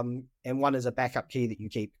and one is a backup key that you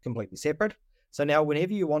keep completely separate. So now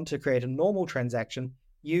whenever you want to create a normal transaction,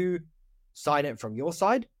 you sign it from your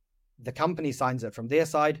side, the company signs it from their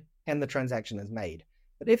side, and the transaction is made.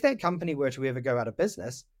 But if that company were to ever go out of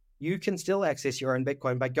business, you can still access your own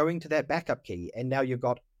Bitcoin by going to that backup key, and now you've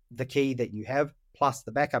got the key that you have plus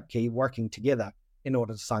the backup key working together in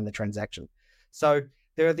order to sign the transaction. So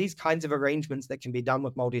there are these kinds of arrangements that can be done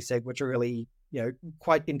with multi-sig, which are really,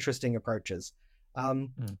 quite interesting approaches.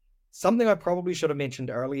 Something I probably should have mentioned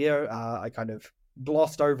earlier, I kind of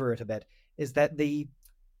glossed over it a bit, is that the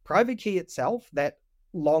private key itself, that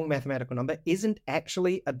long mathematical number, isn't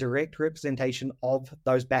actually a direct representation of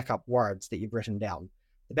those backup words that you've written down.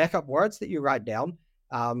 The backup words that you write down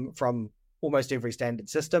from almost every standard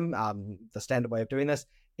system, the standard way of doing this,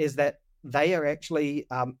 is that they are actually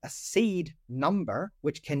a seed number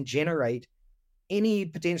which can generate any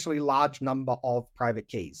potentially large number of private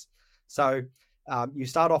keys. So you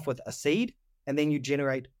start off with a seed, and then you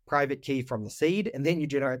generate private key from the seed, and then you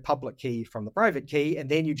generate public key from the private key, and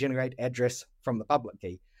then you generate address from the public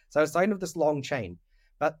key. So it's kind of this long chain.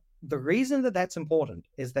 But the reason that that's important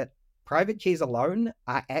is that private keys alone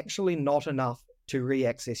are actually not enough to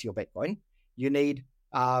re-access your Bitcoin. You need,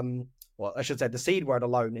 well, I should say the seed word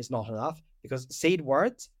alone is not enough, because seed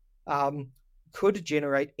words could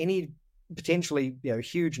generate any potentially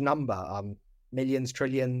huge number, millions,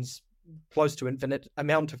 trillions, close to infinite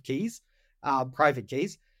amount of keys, private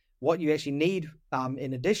keys. What you actually need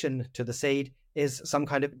in addition to the seed is some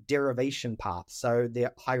kind of derivation path. So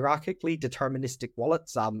they're hierarchically deterministic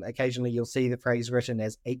wallets. Occasionally you'll see the phrase written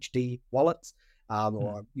as HD wallets,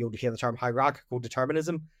 or you'll hear the term hierarchical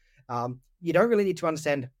determinism. You don't really need to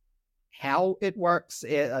understand how it works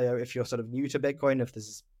if you're sort of new to Bitcoin, if this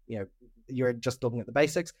is, you're just looking at the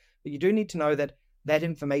basics, but you do need to know that that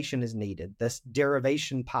information is needed, this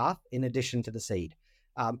derivation path in addition to the seed.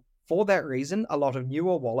 For that reason, a lot of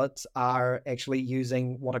newer wallets are actually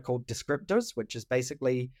using what are called descriptors, which is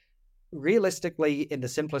basically, realistically, in the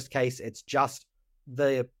simplest case, it's just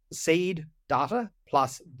the seed data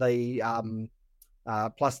plus the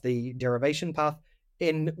derivation path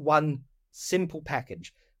in one simple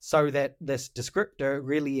package, so that this descriptor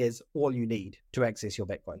really is all you need to access your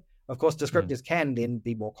Bitcoin. Of course, descriptors can then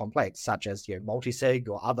be more complex, such as multi-sig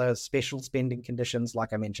or other special spending conditions,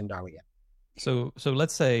 like I mentioned earlier. So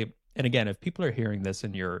let's say, and again, if people are hearing this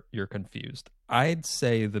and you're confused, I'd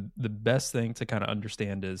say the best thing to kind of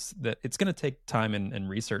understand is that it's going to take time and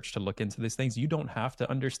research to look into these things. You don't have to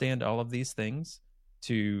understand all of these things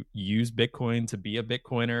to use Bitcoin, to be a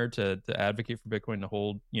Bitcoiner, to advocate for Bitcoin, to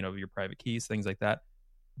hold your private keys, things like that.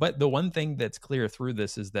 But the one thing that's clear through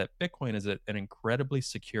this is that Bitcoin is an incredibly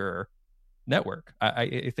secure network.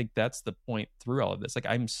 I think that's the point through all of this. Like,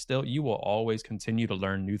 you will always continue to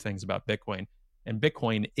learn new things about Bitcoin. And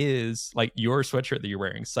Bitcoin is like your sweatshirt that you're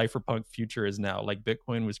wearing. Cypherpunk future is now. Like,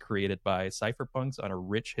 Bitcoin was created by cypherpunks on a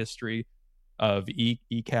rich history of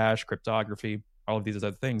e-cash, cryptography, all of these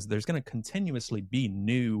other things. There's going to continuously be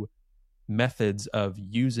new methods of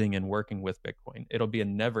using and working with Bitcoin. It'll be a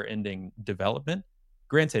never-ending development.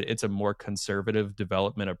 Granted, it's a more conservative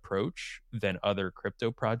development approach than other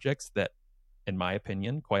crypto projects that, in my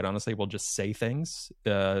opinion, quite honestly, will just say things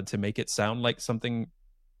to make it sound like something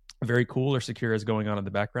very cool or secure is going on in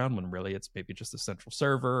the background, when really it's maybe just a central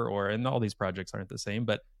server, and all these projects aren't the same.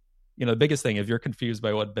 But the biggest thing, if you're confused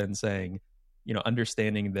by what Ben's saying,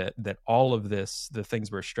 understanding that all of this, the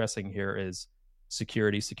things we're stressing here, is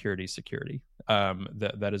security.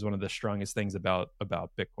 That is one of the strongest things about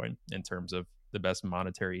Bitcoin in terms of the best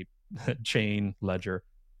monetary chain, ledger,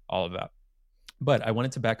 all of that. But I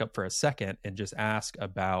wanted to back up for a second and just ask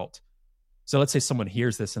about, so let's say someone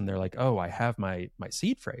hears this and they're like, oh, I have my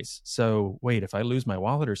seed phrase. So wait, if I lose my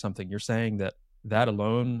wallet or something, you're saying that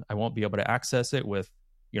alone, I won't be able to access it with,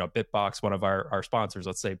 Bitbox, one of our sponsors,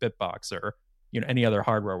 let's say Bitbox, or, any other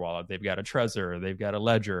hardware wallet. They've got a Trezor, they've got a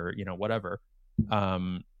Ledger, whatever.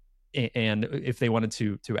 And if they wanted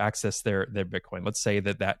to access their Bitcoin, let's say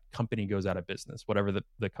that company goes out of business, whatever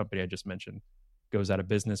the company I just mentioned goes out of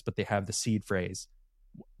business, but they have the seed phrase.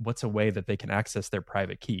 What's a way that they can access their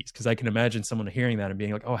private keys? Because I can imagine someone hearing that and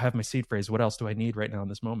being like, oh, I have my seed phrase. What else do I need right now in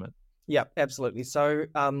this moment? Yeah, absolutely. So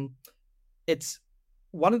it's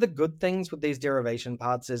one of the good things with these derivation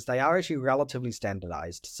paths is they are actually relatively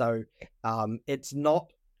standardized. So it's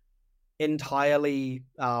not entirely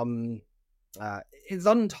it's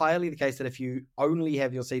not entirely the case that if you only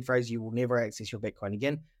have your seed phrase, you will never access your Bitcoin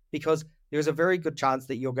again, because there's a very good chance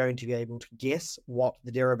that you're going to be able to guess what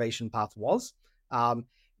the derivation path was.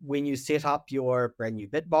 When you set up your brand new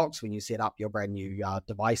Bitbox, when you set up your brand new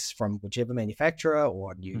device from whichever manufacturer,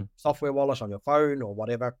 or new software wallet on your phone or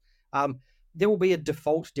whatever, there will be a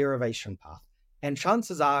default derivation path. And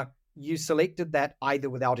chances are you selected that either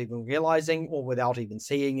without even realizing or without even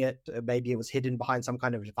seeing it. Maybe it was hidden behind some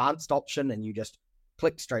kind of advanced option and you just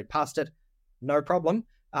clicked straight past it. No problem.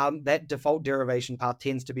 That default derivation path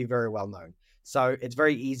tends to be very well known. So it's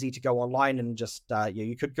very easy to go online and just,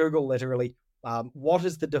 you could Google literally, what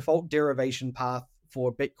is the default derivation path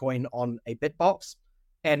for Bitcoin on a Bitbox?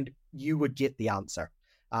 And you would get the answer.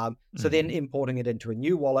 So then importing it into a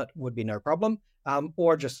new wallet would be no problem.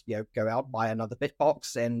 Or just go out, buy another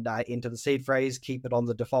Bitbox and enter the seed phrase, keep it on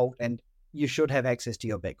the default, and you should have access to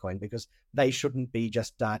your Bitcoin, because they shouldn't be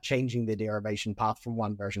just changing the derivation path from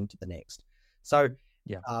one version to the next. So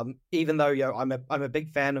even though I'm a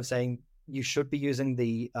big fan of saying you should be using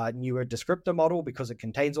the newer descriptor model because it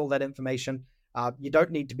contains all that information, you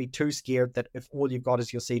don't need to be too scared that if all you've got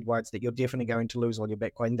is your seed words that you're definitely going to lose all your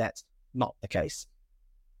Bitcoin. That's not the case.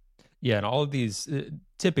 Yeah, and all of these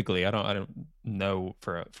typically, I don't know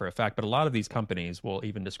for a fact, but a lot of these companies will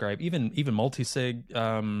even describe even multi-sig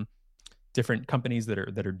different companies that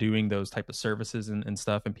are doing those type of services and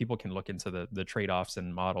stuff, and people can look into the trade-offs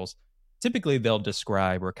and models. Typically, they'll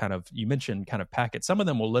describe or kind of you mentioned kind of packets. Some of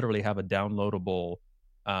them will literally have a downloadable,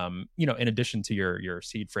 in addition to your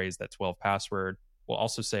seed phrase, that 12 password. Will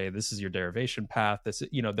also say this is your derivation path. This,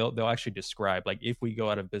 they'll actually describe, like, if we go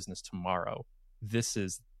out of business tomorrow, this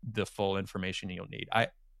is the full information you'll need.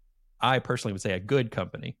 I personally would say a good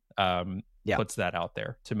company puts that out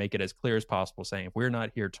there to make it as clear as possible, saying if we're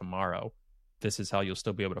not here tomorrow, this is how you'll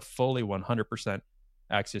still be able to fully 100%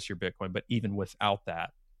 access your Bitcoin. But even without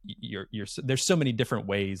that, there's so many different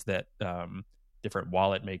ways that different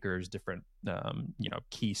wallet makers, different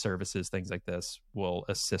key services, things like this will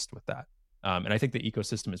assist with that. And I think the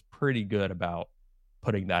ecosystem is pretty good about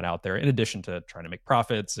putting that out there, in addition to trying to make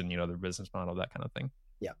profits and their business model, that kind of thing.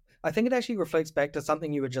 Yeah, I think it actually reflects back to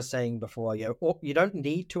something you were just saying before. You don't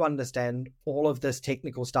need to understand all of this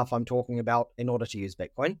technical stuff I'm talking about in order to use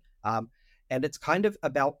Bitcoin. And it's kind of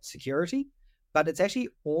about security, but it's actually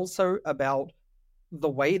also about the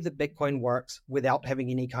way that Bitcoin works without having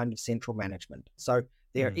any kind of central management. So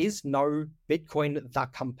there is no Bitcoin, the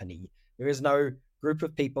company. There is no group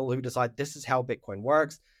of people who decide this is how Bitcoin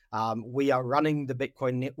works. We are running the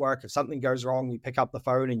Bitcoin network. If something goes wrong, you pick up the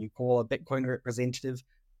phone and you call a Bitcoin representative.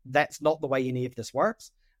 That's not the way any of this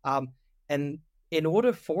works. And in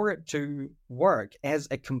order for it to work as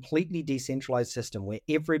a completely decentralized system where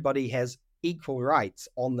everybody has equal rights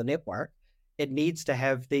on the network, it needs to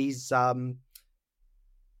have these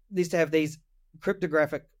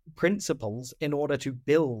cryptographic principles in order to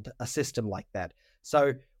build a system like that.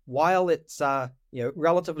 So while it's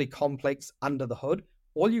relatively complex under the hood,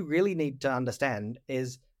 all you really need to understand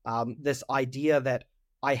is this idea that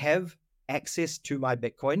I have access to my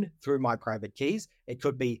Bitcoin through my private keys. It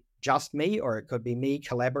could be just me, or it could be me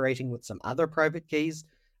collaborating with some other private keys.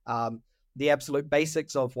 The absolute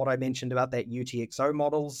basics of what I mentioned about that UTXO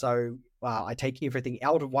model. So I take everything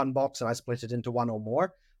out of one box and I split it into one or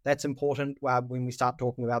more. That's important when we start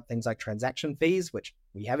talking about things like transaction fees, which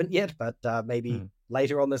we haven't yet, but maybe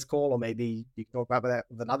later on this call, or maybe you can talk about that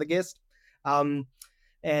with another guest.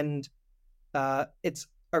 And it's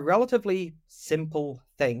a relatively simple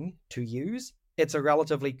thing to use. It's a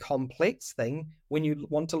relatively complex thing when you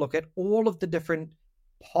want to look at all of the different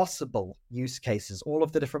possible use cases, all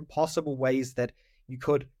of the different possible ways that you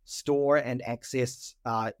could store and access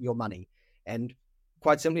your money. And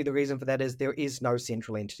quite simply, the reason for that is there is no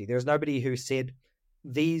central entity. There's nobody who said,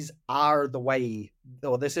 these are the way,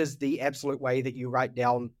 or this is the absolute way that you write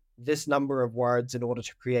down this number of words in order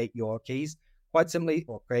to create your keys. Quite simply,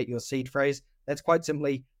 or create your seed phrase. That's quite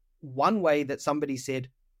simply one way that somebody said,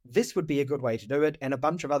 this would be a good way to do it. And a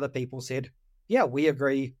bunch of other people said, yeah, we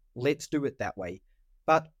agree, let's do it that way.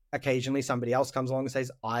 But occasionally somebody else comes along and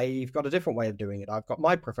says, I've got a different way of doing it. I've got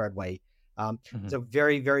my preferred way. It's a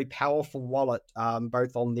very, very powerful wallet,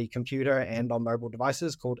 both on the computer and on mobile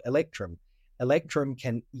devices, called Electrum. Electrum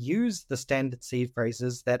can use the standard seed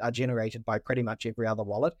phrases that are generated by pretty much every other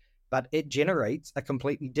wallet, but it generates a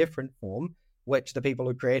completely different form, which the people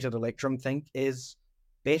who created Electrum think is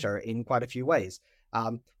better in quite a few ways.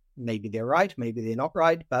 Maybe they're right, maybe they're not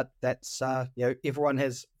right, but that's, everyone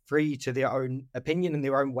has free to their own opinion and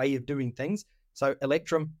their own way of doing things. So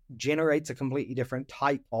Electrum generates a completely different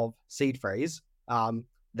type of seed phrase than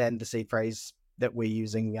the seed phrase that we're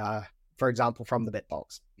using, for example, from the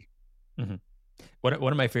Bitbox. Mm-hmm.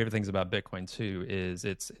 One of my favorite things about Bitcoin too is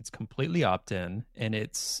it's completely opt-in, and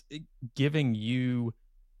it's giving you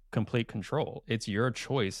complete control. It's your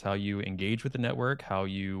choice how you engage with the network, how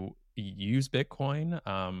you use Bitcoin.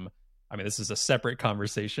 This is a separate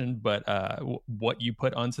conversation, but what you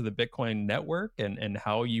put onto the Bitcoin network and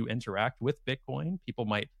how you interact with Bitcoin, people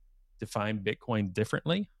might define Bitcoin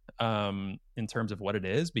differently in terms of what it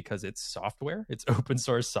is, because it's software, it's open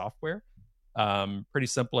source software, pretty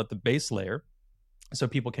simple at the base layer. So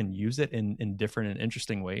people can use it in different and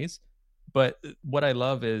interesting ways. But what I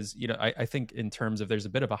love is, I think in terms of, there's a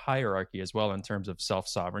bit of a hierarchy as well in terms of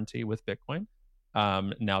self-sovereignty with Bitcoin.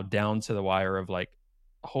 Now down to the wire of like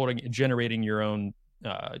generating your own,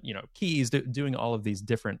 keys, doing all of these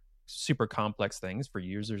different super complex things for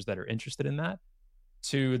users that are interested in that.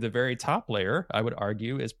 To the very top layer, I would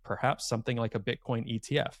argue, is perhaps something like a Bitcoin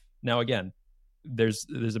ETF. Now, again, there's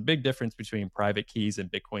a big difference between private keys and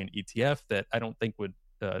Bitcoin ETF that I don't think would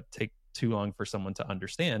take too long for someone to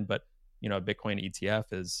understand. But a Bitcoin ETF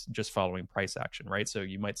is just following price action, right? So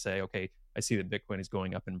you might say, okay, I see that Bitcoin is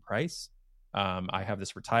going up in price. I have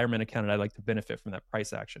this retirement account and I'd like to benefit from that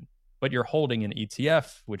price action. but you're holding an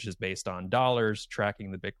ETF, which is based on dollars,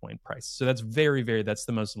 tracking the Bitcoin price. So that's that's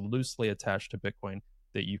the most loosely attached to Bitcoin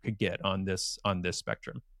that you could get on this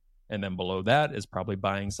spectrum. And then below that is probably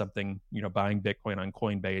buying something, buying Bitcoin on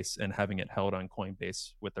Coinbase and having it held on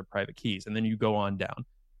Coinbase with their private keys. And then you go on down.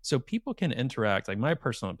 So people can interact, like my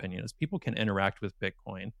personal opinion is people can interact with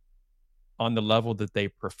Bitcoin on the level that they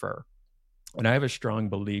prefer. And I have a strong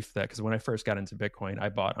belief that, because when I first got into Bitcoin, I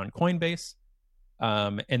bought on Coinbase.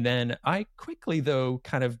 And then I quickly, though,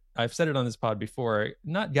 I've said it on this pod before,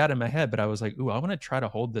 not got in my head, but I was like, ooh, I want to try to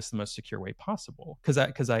hold this the most secure way possible.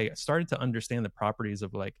 Because I started to understand the properties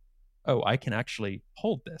of like, oh, I can actually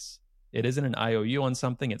hold this. It isn't an IOU on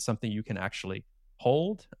something. It's something you can actually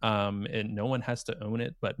hold. And no one has to own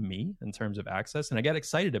it but me in terms of access. And I got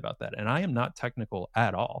excited about that. And I am not technical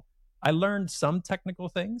at all. I learned some technical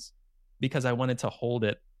things because I wanted to hold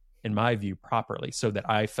it, in my view, properly so that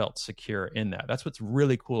I felt secure in that. That's what's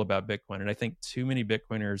really cool about Bitcoin. And I think too many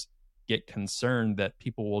Bitcoiners get concerned that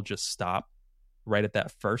people will just stop right at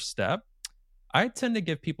that first step. I tend to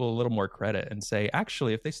give people a little more credit and say,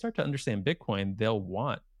 actually, if they start to understand Bitcoin, they'll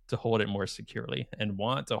want to hold it more securely and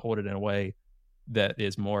want to hold it in a way that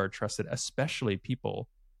is more trusted, especially people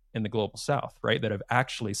in the global south, right? That have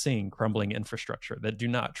actually seen crumbling infrastructure, that do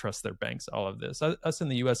not trust their banks, all of this. Us in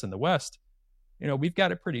the US and the West, we've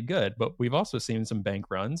got it pretty good, but we've also seen some bank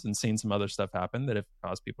runs and seen some other stuff happen that have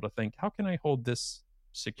caused people to think, how can I hold this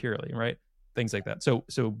securely, right? Things like that. So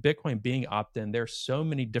Bitcoin being opt-in, there's so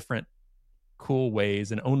many different cool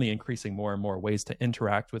ways and only increasing more and more ways to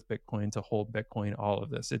interact with Bitcoin, to hold Bitcoin, all of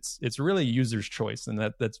this. It's really user's choice. And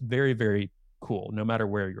that's very, very cool, no matter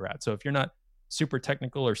where you're at. So if you're not super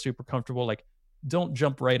technical or super comfortable, like don't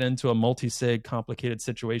jump right into a multi-sig complicated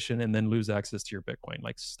situation and then lose access to your Bitcoin.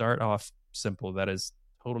 Like start off simple. That is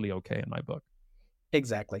totally okay in my book.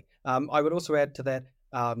 Exactly. I would also add to that,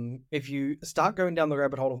 if you start going down the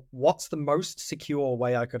rabbit hole of what's the most secure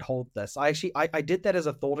way I could hold this, I did that as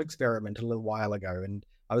a thought experiment a little while ago, and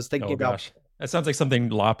I was thinking gosh. That sounds like something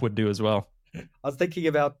Lop would do as well. I was thinking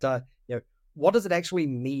about what does it actually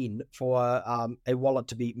mean for a wallet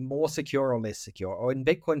to be more secure or less secure? Or in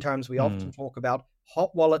Bitcoin terms, we often talk about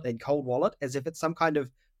hot wallet and cold wallet as if it's some kind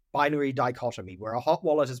of binary dichotomy, where a hot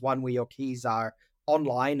wallet is one where your keys are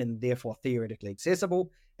online and therefore theoretically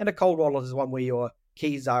accessible, and a cold wallet is one where your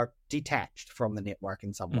keys are detached from the network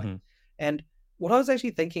in some way. And what I was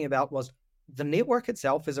actually thinking about was the network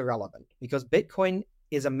itself is irrelevant because Bitcoin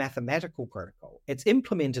is a mathematical protocol. It's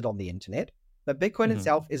implemented on the internet, but Bitcoin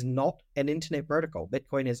itself is not an internet protocol.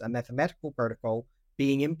 Bitcoin is a mathematical protocol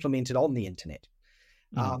being implemented on the internet.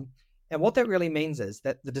 And what that really means is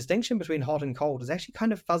that the distinction between hot and cold is actually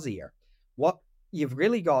kind of fuzzier. What you've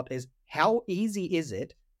really got is how easy is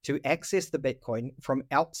it to access the Bitcoin from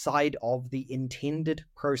outside of the intended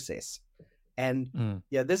process. And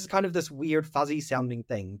this is kind of this weird fuzzy sounding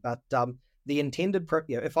thing, but the intended,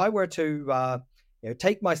 if I were to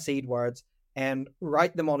take my seed words and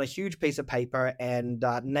write them on a huge piece of paper and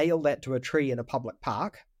nail that to a tree in a public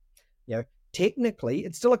park, technically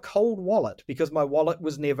it's still a cold wallet because my wallet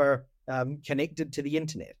was never connected to the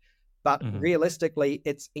internet. But realistically,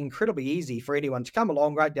 it's incredibly easy for anyone to come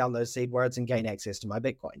along, write down those seed words, and gain access to my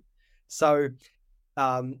Bitcoin. So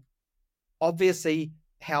obviously,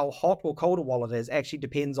 how hot or cold a wallet is actually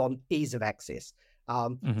depends on ease of access.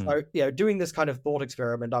 So doing this kind of thought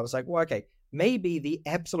experiment, I was like, well, okay, maybe the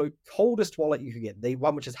absolute coldest wallet you could get, the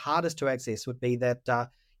one which is hardest to access, would be that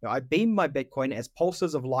I beam my Bitcoin as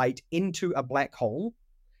pulses of light into a black hole.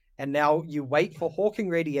 And now you wait for Hawking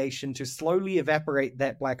radiation to slowly evaporate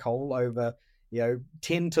that black hole over,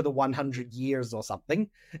 10 to the 100 years or something.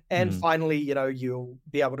 And finally, you'll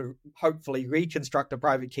be able to hopefully reconstruct a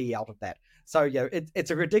private key out of that. So,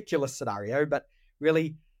 it's a ridiculous scenario, but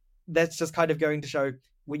really that's just kind of going to show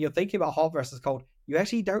when you're thinking about hot versus cold, you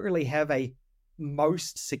actually don't really have a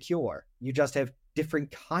most secure. You just have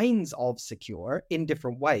different kinds of secure in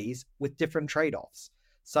different ways with different trade-offs.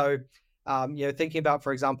 So, thinking about,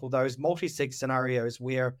 for example, those multi-sig scenarios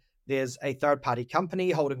where there's a third-party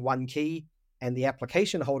company holding one key and the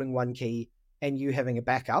application holding one key and you having a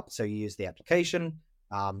backup. So you use the application,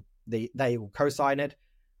 they will co-sign it.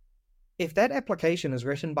 If that application is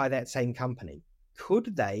written by that same company,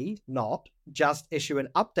 could they not just issue an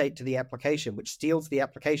update to the application which steals the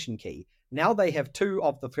application key? Now they have 2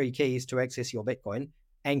 of the 3 keys to access your Bitcoin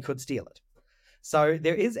and could steal it. So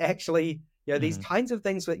there is actually these kinds of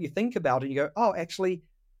things that you think about and you go, oh, actually,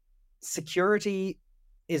 security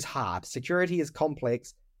is hard. Security is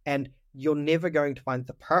complex, and you're never going to find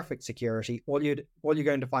the perfect security. All you're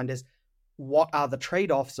going to find is what are the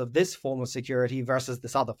trade-offs of this form of security versus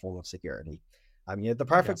this other form of security. The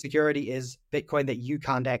perfect security is Bitcoin that you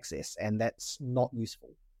can't access, and that's not useful.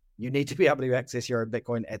 You need to be able to access your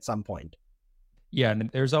Bitcoin at some point. Yeah, and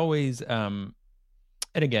there's always, and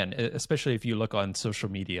again, especially if you look on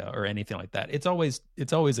social media or anything like that, it's always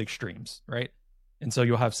extremes, right? And so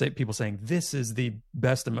you'll have people saying this is the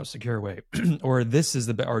best and most secure way, or this is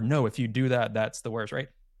the or no, if you do that, that's the worst, right?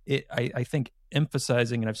 I think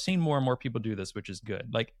emphasizing, and I've seen more and more people do this, which is good,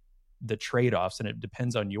 like the trade-offs, and it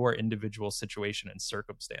depends on your individual situation and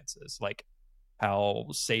circumstances. Like, how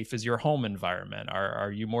safe is your home environment?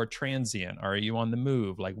 Are you more transient? Are you on the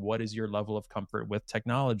move? Like, what is your level of comfort with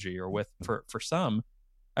technology? Or with, for some,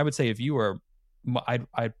 I would say if you are,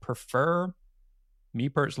 I'd prefer, me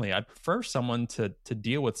personally, I'd prefer someone to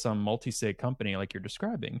deal with some multi-sig company like you're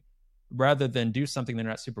describing, rather than do something they're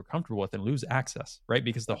not super comfortable with and lose access, right?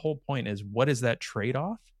 Because the whole point is, what is that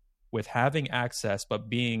trade-off with having access but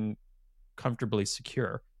being comfortably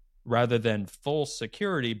secure, rather than full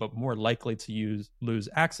security but more likely to lose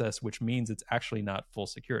access, which means it's actually not full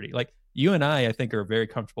security. Like, you and I think are very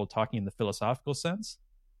comfortable talking in the philosophical sense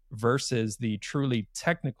versus the truly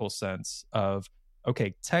technical sense of,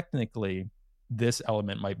 okay, technically this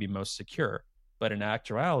element might be most secure, but in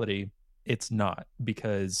actuality it's not,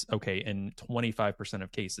 because okay, in 25%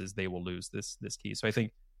 of cases they will lose this key. So I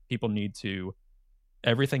think people need to,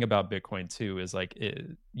 everything about Bitcoin too is like,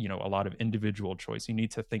 a lot of individual choice. You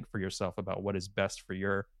need to think for yourself about what is best for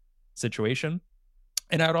your situation.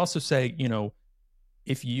 And I would also say,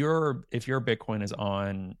 if your Bitcoin is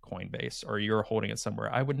on Coinbase or you're holding it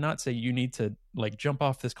somewhere, I would not say you need to like jump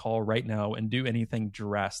off this call right now and do anything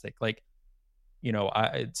drastic. Like,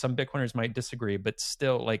 some Bitcoiners might disagree, but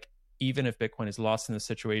still, like, even if Bitcoin is lost in the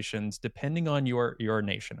situations, depending on your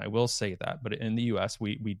nation, I will say that. But in the US,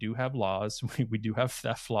 we do have laws, we do have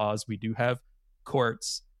theft laws, we do have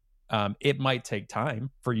courts. It might take time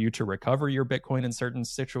for you to recover your Bitcoin in certain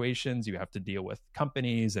situations. You have to deal with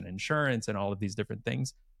companies and insurance and all of these different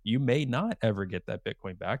things. You may not ever get that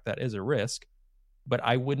Bitcoin back. That is a risk. But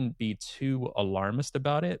I wouldn't be too alarmist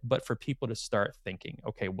about it. But for people to start thinking,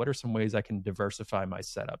 okay, what are some ways I can diversify my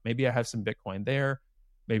setup? Maybe I have some Bitcoin there.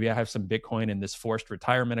 Maybe I have some Bitcoin in this forced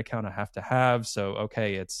retirement account I have to have. So,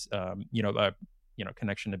 okay, it's,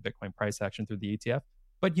 connection to Bitcoin price action through the ETF.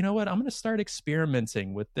 But you know what? I'm going to start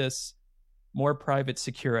experimenting with this more private,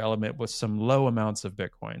 secure element with some low amounts of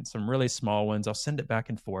Bitcoin, some really small ones. I'll send it back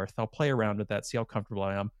and forth. I'll play around with that, see how comfortable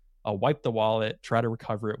I am. I'll wipe the wallet, try to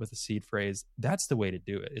recover it with a seed phrase. That's the way to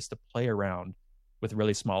do it, is to play around with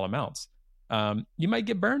really small amounts. You might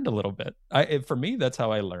get burned a little bit. For me, that's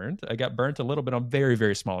how I learned. I got burnt a little bit on very,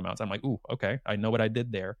 very small amounts. I'm like, ooh, okay, I know what I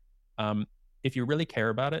did there. If you really care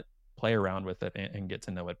about it, play around with it and get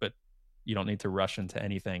to know it. But you don't need to rush into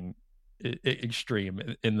anything extreme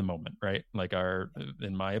in the moment, right? Like,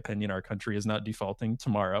 in my opinion, our country is not defaulting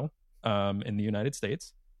tomorrow in the United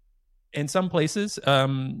States. In some places,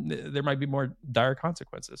 there might be more dire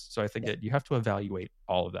consequences. So I think that you have to evaluate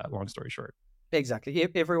all of that, long story short. Exactly.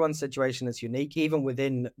 Everyone's situation is unique, even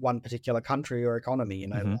within one particular country or economy.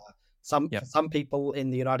 Some people in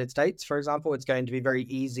the United States, for example, it's going to be very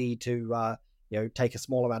easy to take a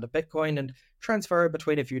small amount of Bitcoin and transfer it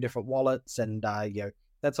between a few different wallets and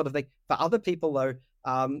that sort of thing. For other people, though,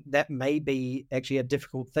 that may be actually a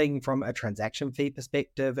difficult thing from a transaction fee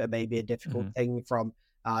perspective. It may be a difficult thing from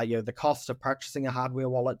the cost of purchasing a hardware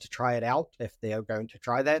wallet to try it out, if they're going to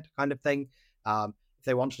try that kind of thing. If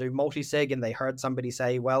they want to do multi-sig and they heard somebody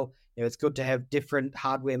say, well, it's good to have different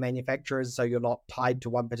hardware manufacturers so you're not tied to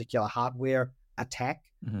one particular hardware attack.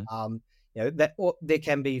 There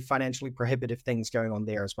can be financially prohibitive things going on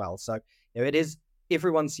there as well. So it is,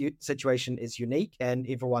 everyone's situation is unique, and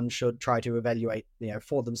everyone should try to evaluate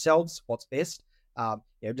for themselves what's best.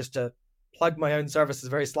 Just to plug my own services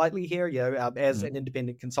very slightly here, as an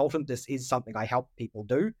independent consultant, this is something I help people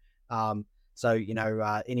do.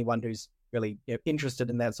 Anyone who's really interested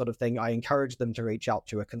in that sort of thing, I encourage them to reach out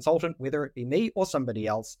to a consultant, whether it be me or somebody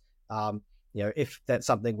else. If that's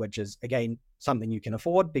something which is, again, something you can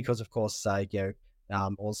afford, because of course,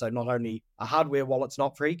 also not only a hardware wallet's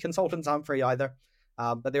not free, consultants aren't free either.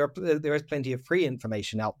 But there is plenty of free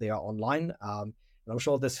information out there online. And I'm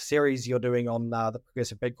sure this series you're doing on the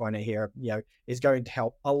Progressive Bitcoiner here, is going to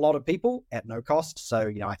help a lot of people at no cost. So,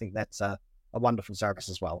 I think that's a wonderful service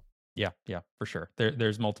as well. Yeah, for sure.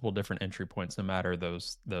 There's multiple different entry points, no matter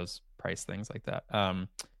those price things like that.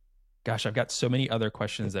 Gosh, I've got so many other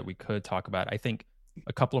questions that we could talk about. I think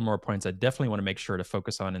a couple of more points I definitely want to make sure to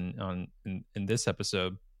focus on in this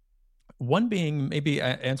episode. One being, maybe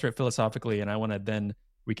I answer it philosophically, and I want to then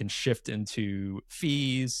we can shift into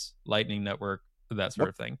fees, Lightning Network, that sort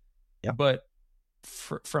of thing. Yep. But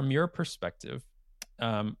from your perspective,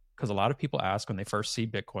 because a lot of people ask when they first see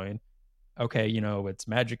Bitcoin, okay, it's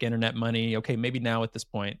magic internet money. Okay, maybe now at this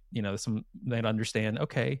point, they'd understand,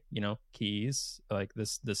 okay, keys, like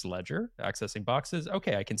this ledger, accessing boxes.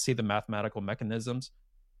 Okay, I can see the mathematical mechanisms.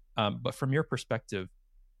 But from your perspective,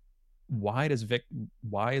 why is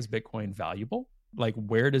Bitcoin valuable? Like,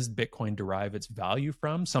 where does Bitcoin derive its value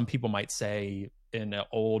from? Some people might say, in an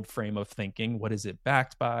old frame of thinking, what is it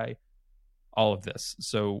backed by? All of this.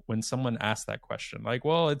 So when someone asks that question, like,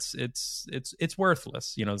 well, it's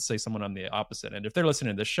worthless, say someone on the opposite end, if they're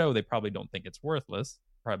listening to this show, they probably don't think it's worthless,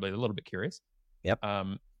 probably a little bit curious. Yep.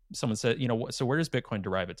 Someone said, so where does Bitcoin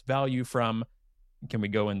derive its value from? Can we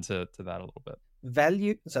go into that a little bit?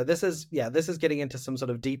 Value. So this is getting into some sort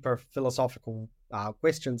of deeper philosophical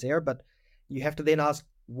questions here, but you have to then ask,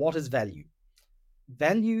 what is value?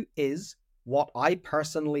 Value is what I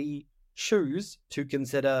personally choose to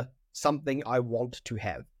consider something I want to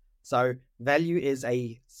have. So value is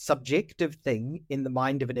a subjective thing in the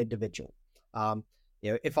mind of an individual.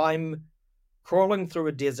 If I'm crawling through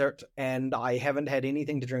a desert and I haven't had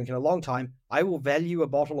anything to drink in a long time, I will value a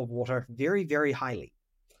bottle of water very, very highly.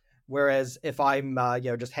 Whereas if I'm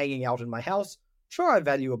just hanging out in my house, sure, I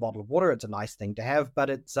value a bottle of water. It's a nice thing to have, but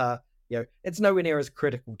it's nowhere near as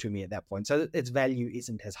critical to me at that point. So its value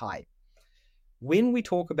isn't as high. When we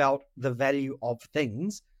talk about the value of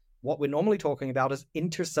things, what we're normally talking about is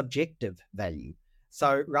intersubjective value.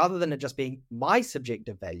 So rather than it just being my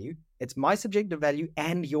subjective value, it's my subjective value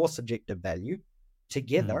and your subjective value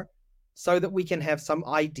together, so that we can have some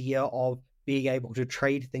idea of being able to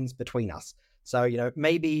trade things between us. So,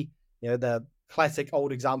 maybe, the classic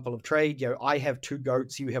old example of trade, I have 2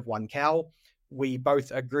 goats, you have 1 cow. We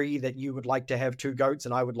both agree that you would like to have 2 goats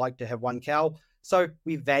and I would like to have 1 cow. So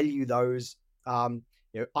we value those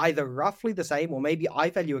either roughly the same, or maybe I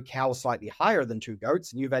value a cow slightly higher than 2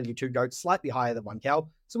 goats and you value 2 goats slightly higher than 1 cow.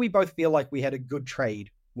 So we both feel like we had a good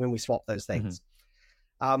trade when we swap those things.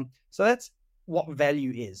 So that's what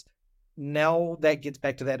value is. Now that gets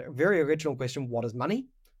back to that very original question, what is money?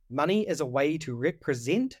 Money is a way to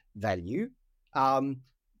represent value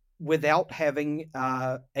without having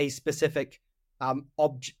a specific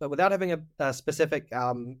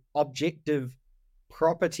objective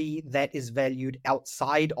property that is valued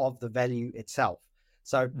outside of the value itself.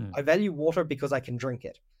 So I value water because I can drink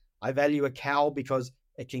it. I value a cow because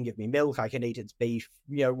it can give me milk, I can eat its beef,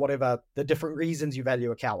 whatever the different reasons you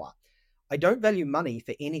value a cow are. I don't value money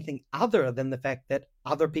for anything other than the fact that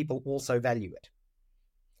other people also value it.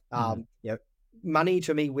 Money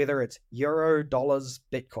to me, whether it's euro, dollars,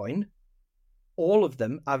 Bitcoin, all of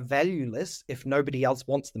them are valueless if nobody else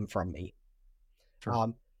wants them from me.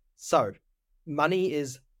 Sure. So money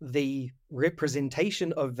is the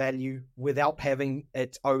representation of value without having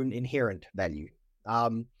its own inherent value.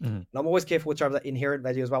 And I'm always careful with terms like inherent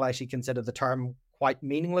value as well. I actually consider the term quite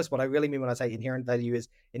meaningless. What I really mean when I say inherent value is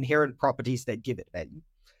inherent properties that give it value.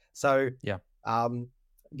 So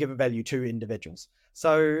give a value to individuals.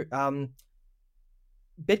 So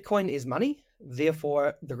Bitcoin is money.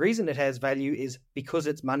 Therefore, the reason it has value is because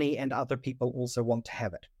it's money and other people also want to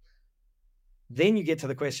have it. Then you get to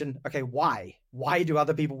the question, okay, why? Why do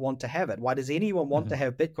other people want to have it? Why does anyone want to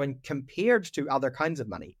have Bitcoin compared to other kinds of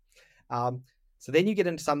money? So then you get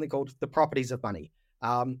into something called the properties of money.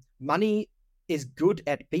 Money is good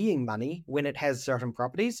at being money when it has certain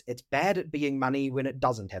properties. It's bad at being money when it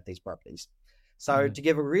doesn't have these properties. So to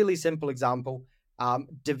give a really simple example,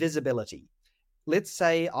 divisibility. Let's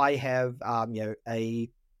say I have a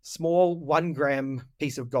small 1 gram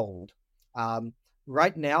piece of gold.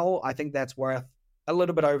 Right now, I think that's worth a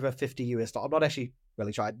little bit over $50 US. I'm not actually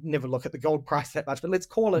really sure. I never look at the gold price that much, but let's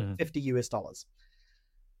call it $50 US.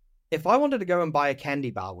 If I wanted to go and buy a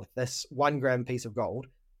candy bar with this 1 gram piece of gold,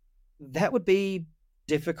 that would be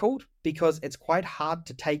difficult because it's quite hard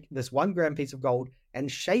to take this 1 gram piece of gold and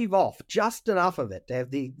shave off just enough of it to have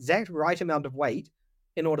the exact right amount of weight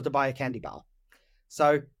in order to buy a candy bar.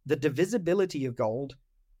 So the divisibility of gold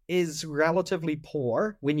is relatively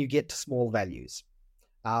poor when you get to small values.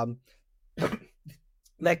 That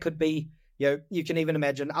could be, you can even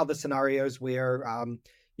imagine other scenarios where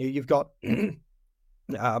you've got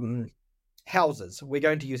houses. We're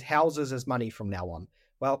going to use houses as money from now on.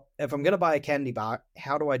 Well, if I'm going to buy a candy bar,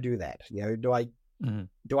 how do I do that?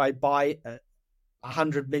 Do I buy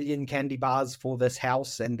 100 million candy bars for this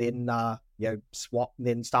house and then swap, and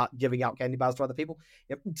then start giving out candy bars to other people?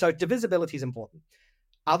 So divisibility is important.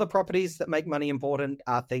 Other properties that make money important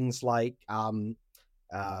are things like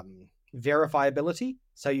verifiability.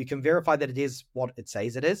 So you can verify that it is what it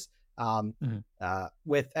says it is.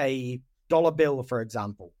 With a dollar bill, for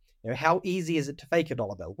example, How easy is it to fake a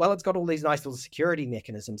dollar bill? Well, it's got all these nice little security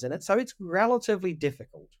mechanisms in it, so it's relatively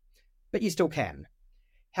difficult, but you still can.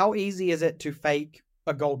 How easy is it to fake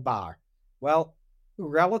a gold bar? Well,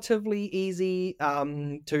 relatively easy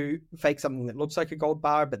to fake something that looks like a gold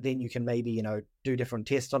bar, but then you can maybe, do different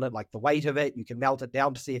tests on it, like the weight of it. You can melt it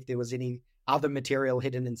down to see if there was any other material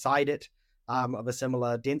hidden inside it of a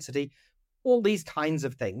similar density. All these kinds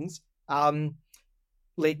of things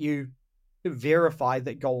let you verify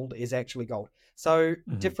that gold is actually gold. So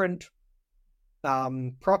different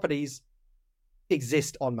properties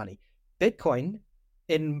exist on money. Bitcoin,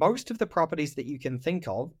 in most of the properties that you can think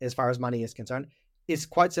of as far as money is concerned, is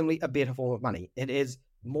quite simply a better form of money. It is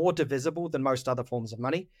more divisible than most other forms of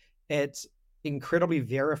money. It's incredibly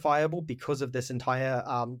verifiable because of this entire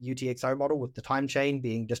UTXO model with the time chain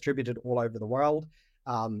being distributed all over the world.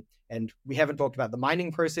 And we haven't talked about the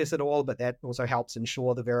mining process at all, but that also helps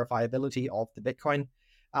ensure the verifiability of the Bitcoin.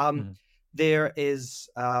 There is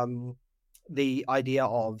the idea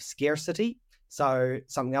of scarcity. So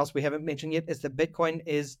something else we haven't mentioned yet is that Bitcoin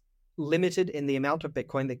is limited in the amount of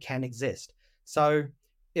Bitcoin that can exist. So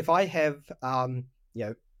if I have,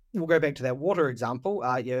 we'll go back to that water example.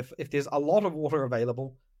 If there's a lot of water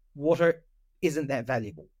available, water isn't that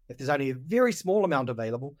valuable. If there's only a very small amount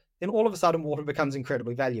available, then all of a sudden water becomes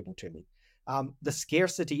incredibly valuable to me. The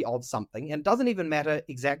scarcity of something, and it doesn't even matter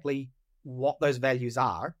exactly what those values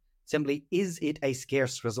are, simply is it a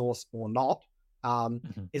scarce resource or not?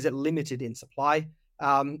 Is it limited in supply?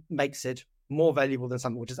 Makes it more valuable than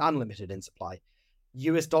something which is unlimited in supply.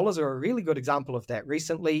 US dollars are a really good example of that.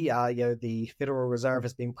 Recently, the Federal Reserve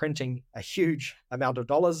has been printing a huge amount of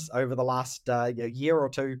dollars over the last year or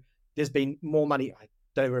two. There's been more money. I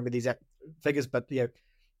don't remember the exact figures, but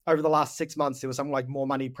over the last 6 months, there was something like more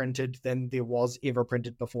money printed than there was ever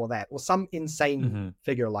printed before that, or some insane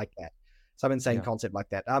figure like that, some insane concept like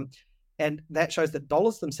that. And that shows that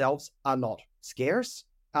dollars themselves are not scarce,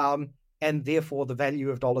 and therefore the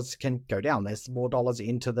value of dollars can go down. There's more dollars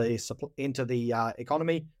into the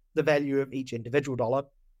economy. The value of each individual dollar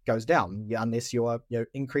goes down unless you're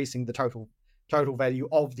increasing the total value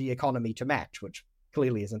of the economy to match, which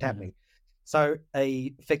clearly isn't happening. So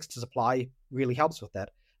a fixed supply really helps with that.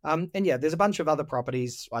 And there's a bunch of other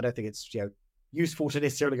properties. I don't think it's useful to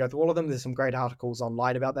necessarily go through all of them. There's some great articles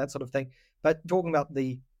online about that sort of thing. But talking about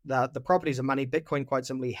the properties of money, Bitcoin quite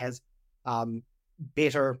simply has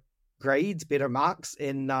better grades, better marks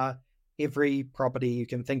in every property you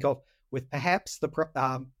can think of, with perhaps the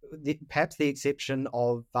exception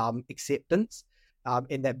of acceptance,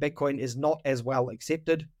 in that Bitcoin is not as well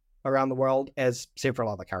accepted around the world as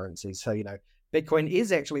several other currencies. So Bitcoin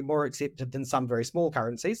is actually more accepted than some very small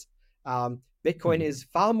currencies. Bitcoin is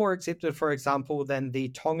far more accepted, for example, than the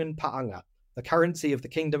Tongan Pa'anga, the currency of the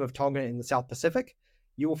Kingdom of Tonga in the South Pacific.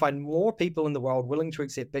 You will find more people in the world willing to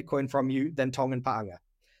accept Bitcoin from you than Tongan Pa'anga.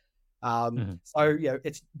 So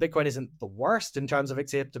Bitcoin isn't the worst in terms of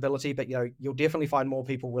acceptability, but you'll definitely find more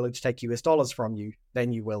people willing to take US dollars from you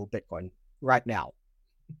than you will Bitcoin right now.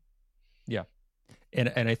 Yeah.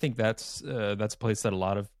 And I think that's a place that a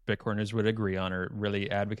lot of Bitcoiners would agree on, or really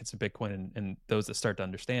advocates of Bitcoin, and those that start to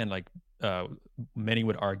understand, many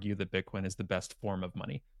would argue that Bitcoin is the best form of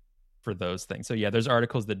money for those things. So there's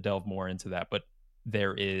articles that delve more into that, but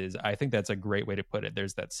I think that's a great way to put it.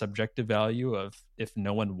 There's that subjective value of, if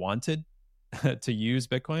no one wanted to use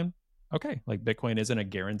Bitcoin, okay, Bitcoin isn't a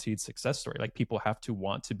guaranteed success story. People have to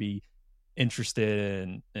want to be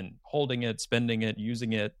interested in holding it, spending it,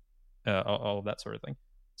 using it, all of that sort of thing.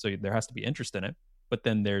 So there has to be interest in it. But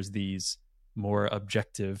then there's these more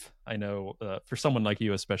objective, I know for someone like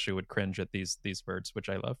you especially would cringe at these words, which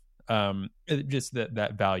I love. Just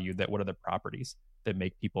that value, that what are the properties that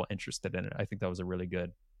make people interested in it. I think that was a really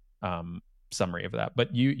good summary of that.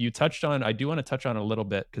 But you touched on, I do want to touch on a little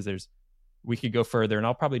bit, because we could go further, and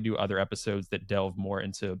I'll probably do other episodes that delve more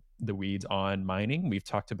into the weeds on mining. We've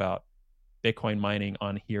talked about Bitcoin mining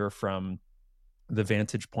on here from the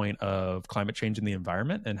vantage point of climate change in the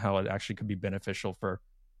environment, and how it actually could be beneficial for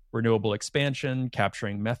renewable expansion,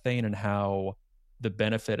 capturing methane, and how the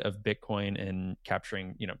benefit of Bitcoin in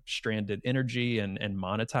capturing, stranded energy and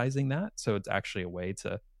monetizing that. So it's actually a way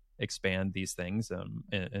to expand these things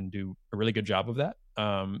and do a really good job of that.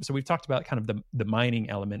 So we've talked about kind of the mining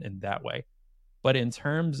element in that way. But in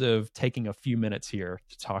terms of taking a few minutes here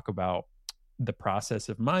to talk about the process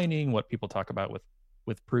of mining, what people talk about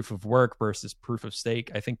with proof of work versus proof of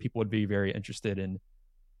stake, I think people would be very interested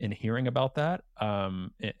in hearing about that,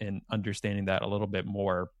 and understanding that a little bit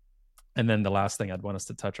more. And then the last thing I'd want us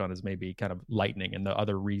to touch on is maybe kind of Lightning and the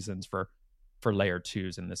other reasons for layer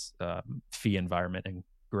twos in this fee environment and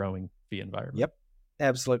growing fee environment. Yep.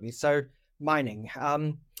 Absolutely. So mining.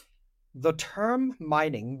 The term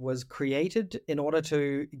mining was created in order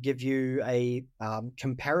to give you a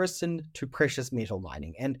comparison to precious metal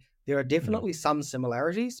mining. And there are definitely some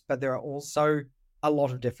similarities, but there are also a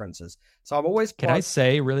lot of differences. So I'm always Can I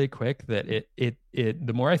say really quick that it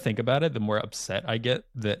the more I think about it, the more upset I get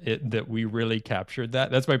that we really captured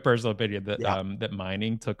that. That's my personal opinion, that that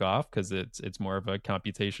mining took off because it's more of a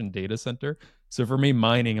computation data center. So for me,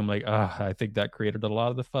 mining, I'm like, I think that created a lot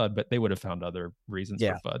of the FUD, but they would have found other reasons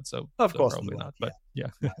for FUD. So of course probably not. But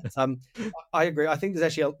yeah. I agree. I think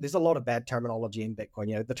there's a lot of bad terminology in Bitcoin.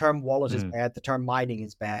 You know, the term wallet is bad. The term mining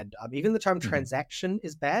is bad. Even the term transaction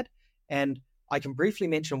is bad. And I can briefly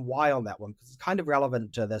mention why on that one, because it's kind of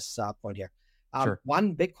relevant to this point here. Sure.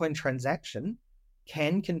 One Bitcoin transaction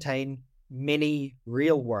can contain many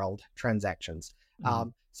real world transactions.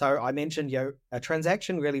 So I mentioned, a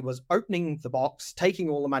transaction really was opening the box, taking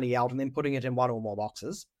all the money out, and then putting it in one or more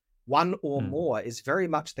boxes. One or more is very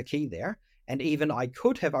much the key there. And even I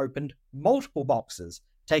could have opened multiple boxes,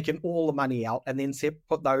 taken all the money out, and then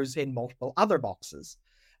put those in multiple other boxes.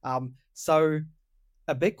 So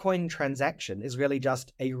a Bitcoin transaction is really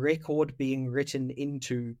just a record being written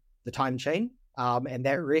into the time chain. And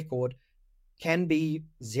that record can be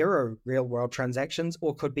 0 real world transactions,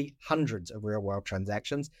 or could be hundreds of real world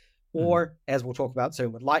transactions, or as we'll talk about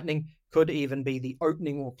soon with Lightning, could even be the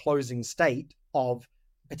opening or closing state of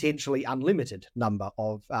potentially unlimited number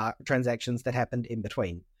of transactions that happened in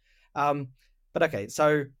between. But okay,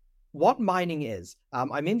 so what mining is,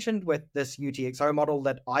 I mentioned with this UTXO model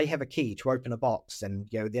that I have a key to open a box, and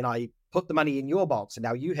then I put the money in your box, and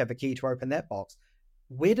now you have a key to open that box.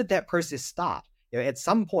 Where did that process start? At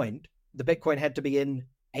some point, the Bitcoin had to be in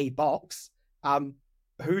a box.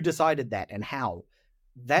 Who decided that and how?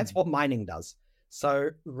 That's what mining does. So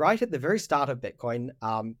right at the very start of Bitcoin,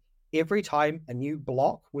 every time a new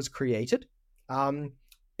block was created,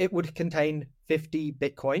 it would contain 50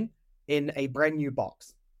 Bitcoin in a brand new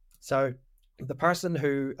box. So the person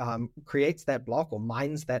who creates that block or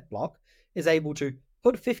mines that block is able to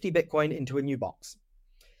put 50 Bitcoin into a new box.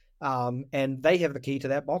 And they have the key to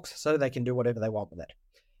that box, so they can do whatever they want with it.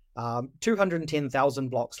 210,000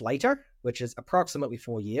 blocks later, which is approximately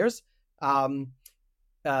 4 years,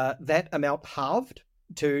 that amount halved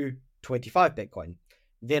to 25 Bitcoin.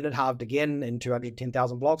 Then it halved again in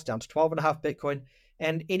 210,000 blocks down to 12.5 Bitcoin.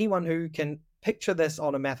 And anyone who can picture this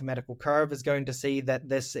on a mathematical curve is going to see that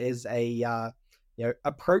this is a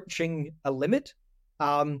approaching a limit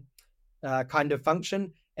kind of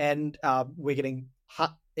function. And we're getting,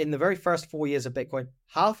 in the very first 4 years of Bitcoin,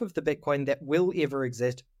 half of the Bitcoin that will ever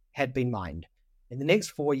exist had been mined. In the next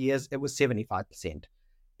 4 years, it was 75%.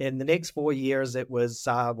 In the next 4 years, it was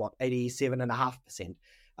 87.5%.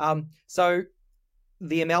 So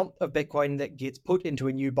the amount of Bitcoin that gets put into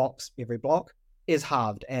a new box every block is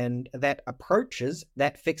halved, and that approaches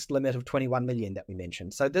that fixed limit of 21 million that we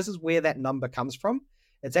mentioned. So this is where that number comes from.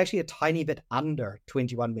 It's actually a tiny bit under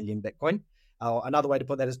 21 million Bitcoin. Another way to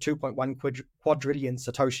put that is 2.1 quadrillion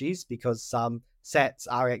Satoshis, because sats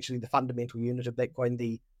are actually the fundamental unit of Bitcoin.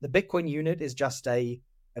 The Bitcoin unit is just a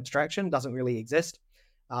abstraction, doesn't really exist.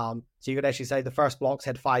 So you could actually say the first blocks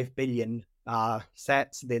had 5 billion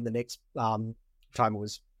sats, then the next time it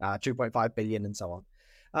was 2.5 billion, and so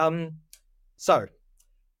on. So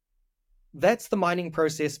that's the mining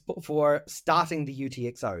process for starting the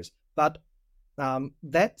UTXOs. But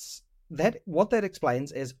what that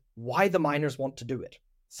explains is why the miners want to do it.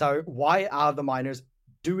 So why are the miners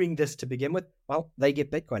doing this to begin with? Well, they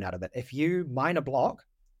get Bitcoin out of it. If you mine a block,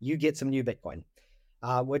 you get some new Bitcoin,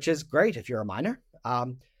 which is great if you're a miner.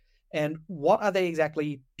 And what are they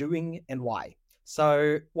exactly doing and why?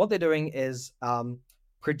 So what they're doing is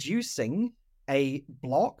producing a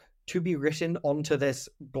block to be written onto this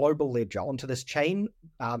global ledger, onto this chain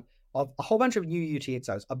of a whole bunch of new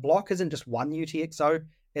UTXOs. A block isn't just one UTXO,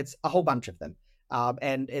 it's a whole bunch of them.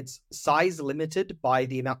 And it's size limited by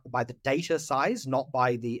the data size, not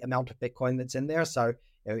by the amount of Bitcoin that's in there. So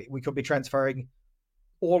we could be transferring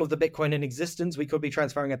all of the Bitcoin in existence. We could be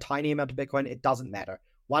transferring a tiny amount of Bitcoin. It doesn't matter.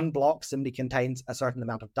 One block simply contains a certain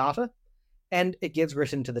amount of data, and it gets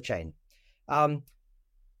written to the chain.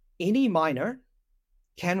 Any miner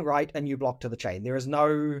can write a new block to the chain. There is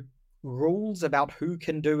no rules about who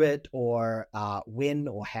can do it or when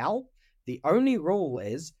or how. The only rule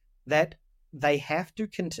is that it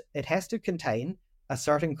has to contain a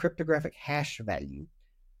certain cryptographic hash value.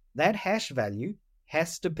 That hash value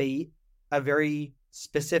has to be a very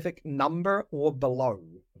specific number or below.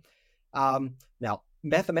 Now,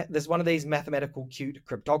 there's one of these mathematical cute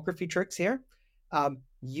cryptography tricks here.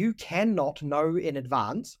 you cannot know in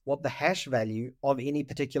advance what the hash value of any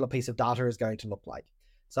particular piece of data is going to look like.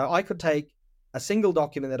 So I could take a single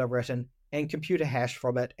document that I've written and compute a hash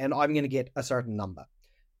from it, and I'm going to get a certain number.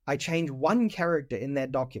 I change one character in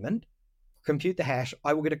that document, compute the hash,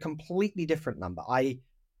 I will get a completely different number.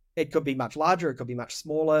 It could be much larger, it could be much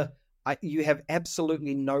smaller. You have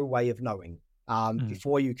absolutely no way of knowing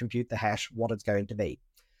before you compute the hash what it's going to be.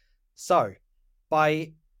 So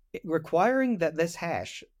by requiring that this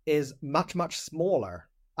hash is much, much smaller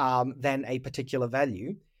than a particular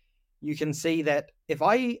value, you can see that if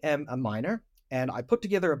I am a miner and I put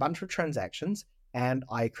together a bunch of transactions and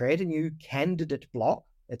I create a new candidate block,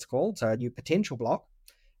 it's called, so a new potential block,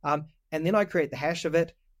 and then I create the hash of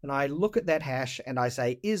it, and I look at that hash and I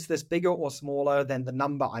say, is this bigger or smaller than the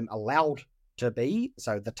number I'm allowed to be,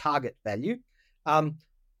 so the target value?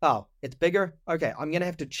 Oh, it's bigger. Okay, I'm going to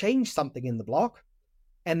have to change something in the block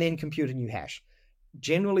and then compute a new hash.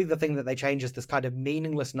 Generally, the thing that they change is this kind of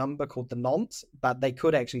meaningless number called the nonce, but they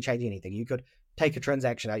could actually change anything. You could take a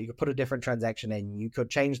transaction out, you could put a different transaction in, you could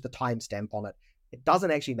change the timestamp on it. It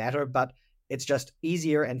doesn't actually matter, but it's just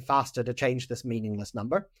easier and faster to change this meaningless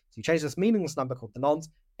number. So you change this meaningless number called the nonce,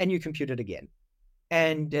 and you compute it again.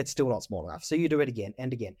 And it's still not small enough. So you do it again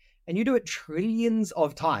and again. And you do it trillions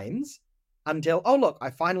of times until, oh, look, I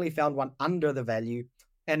finally found one under the value.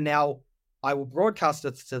 And now I will broadcast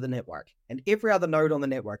it to the network. And every other node on the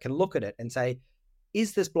network can look at it and say,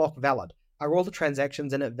 is this block valid? Are all the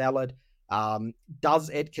transactions in it valid? Does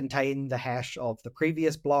it contain the hash of the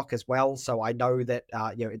previous block as well? So I know that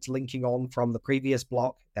it's linking on from the previous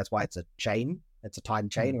block. That's why it's a chain. It's a time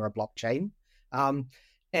chain or a blockchain.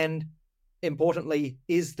 And importantly,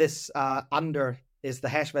 is this is the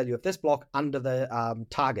hash value of this block under the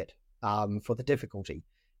target for the difficulty?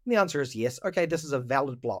 And the answer is yes. Okay, this is a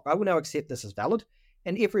valid block. I will now accept this as valid.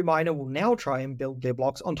 And every miner will now try and build their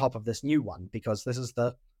blocks on top of this new one because this is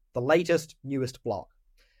the latest, newest block.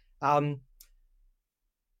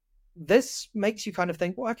 This makes you kind of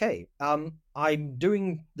think, well, okay, I'm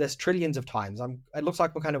doing this trillions of times. It looks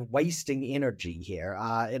like we're kind of wasting energy here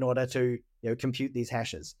in order to compute these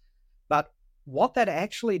hashes. But what that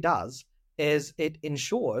actually does is it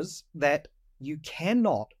ensures that you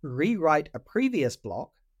cannot rewrite a previous block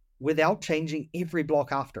without changing every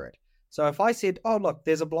block after it. So if I said, oh, look,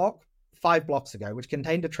 there's a block 5 blocks ago which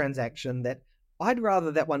contained a transaction that I'd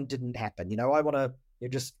rather that one didn't happen. I want to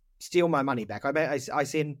just steal my money back. I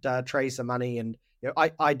sent Trey some money, and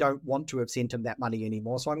I don't want to have sent him that money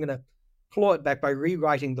anymore, so I'm going to claw it back by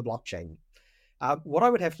rewriting the blockchain. What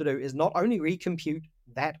I would have to do is not only recompute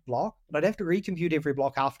that block, but I'd have to recompute every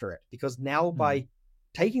block after it, because now by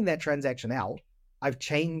taking that transaction out, I've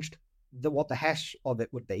changed what the hash of it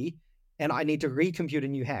would be, and I need to recompute a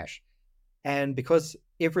new hash. And because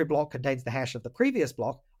every block contains the hash of the previous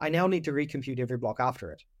block, I now need to recompute every block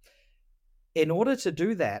after it. In order to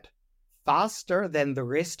do that faster than the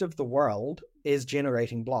rest of the world is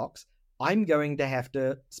generating blocks, I'm going to have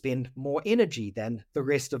to spend more energy than the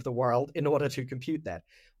rest of the world in order to compute that,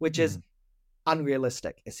 which is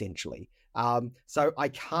unrealistic, essentially. So I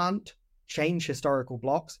can't change historical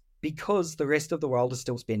blocks because the rest of the world is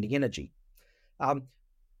still spending energy.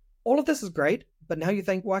 All of this is great, but now you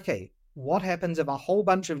think, well, okay, what happens if a whole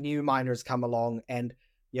bunch of new miners come along and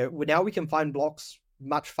now we can find blocks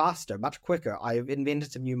much faster, much quicker. I've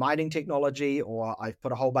invented some new mining technology, or I've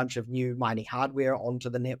put a whole bunch of new mining hardware onto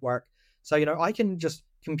the network. So, I can just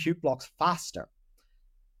compute blocks faster.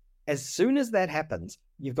 As soon as that happens,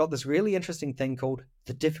 you've got this really interesting thing called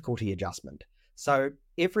the difficulty adjustment. So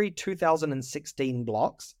every 2016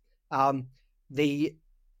 blocks, every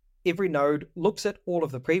node looks at all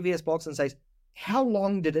of the previous blocks and says, how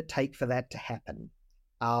long did it take for that to happen?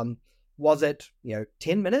 Was it,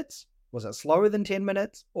 10 minutes? Was it slower than 10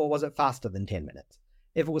 minutes, or was it faster than 10 minutes?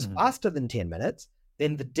 If it was faster than 10 minutes,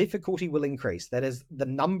 then the difficulty will increase. That is, the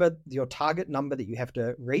number, your target number that you have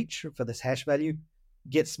to reach for this hash value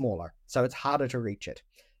gets smaller, so it's harder to reach it.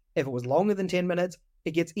 If it was longer than 10 minutes,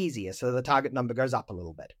 it gets easier, so the target number goes up a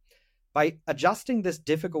little bit. By adjusting this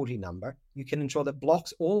difficulty number, you can ensure that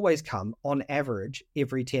blocks always come, on average,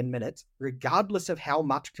 every 10 minutes, regardless of how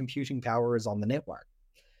much computing power is on the network.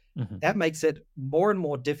 That makes it more and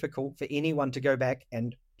more difficult for anyone to go back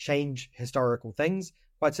and change historical things,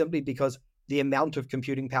 quite simply because the amount of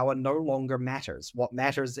computing power no longer matters. What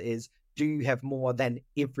matters is, do you have more than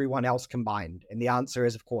everyone else combined? And the answer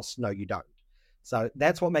is, of course, no, you don't. So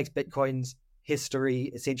that's what makes Bitcoin's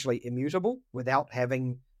history essentially immutable, without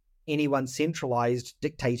having anyone centralized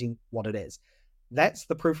dictating what it is. That's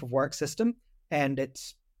the proof of work system, and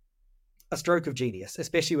it's a stroke of genius,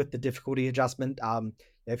 especially with the difficulty adjustment.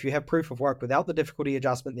 If you have proof of work without the difficulty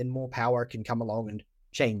adjustment, then more power can come along and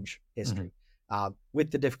change history.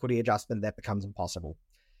 With the difficulty adjustment, that becomes impossible.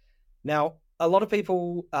 Now, a lot of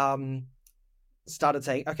people started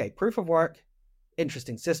saying, okay, proof of work,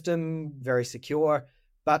 interesting system, very secure,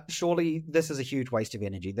 but surely this is a huge waste of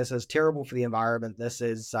energy. This is terrible for the environment. This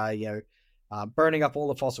is, burning up all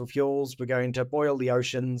the fossil fuels. We're going to boil the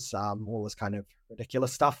oceans, all this kind of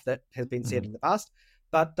ridiculous stuff that has been said in the past.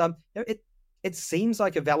 But it seems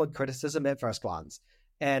like a valid criticism at first glance.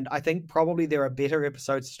 And I think probably there are better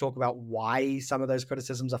episodes to talk about why some of those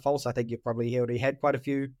criticisms are false. I think you've probably already had quite a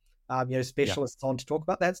few specialists on to talk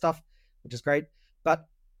about that stuff, which is great. But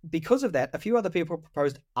because of that, a few other people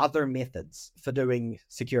proposed other methods for doing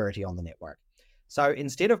security on the network. So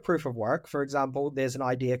instead of proof of work, for example, there's an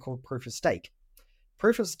idea called proof of stake.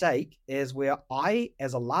 Proof of stake is where I,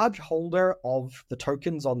 as a large holder of the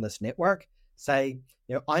tokens on this network, say,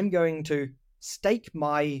 I'm going to stake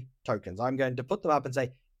my tokens. I'm going to put them up and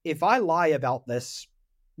say, if I lie about this,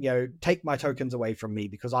 take my tokens away from me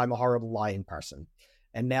because I'm a horrible lying person.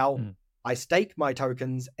 And now I stake my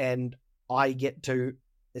tokens and I get to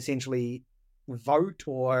essentially vote,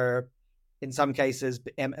 or in some cases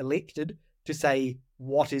am elected to say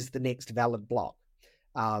what is the next valid block.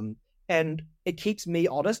 And it keeps me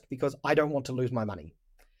honest because I don't want to lose my money.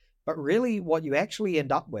 But really what you actually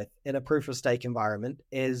end up with in a proof of stake environment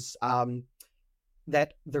is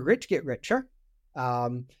that the rich get richer.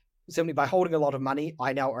 Simply by holding a lot of money,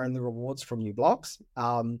 I now earn the rewards from new blocks.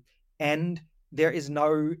 And there is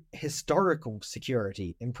no historical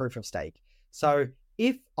security in proof of stake. So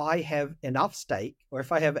if I have enough stake, or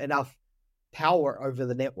if I have enough power over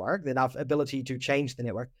the network, enough ability to change the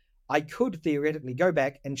network, I could theoretically go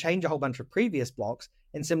back and change a whole bunch of previous blocks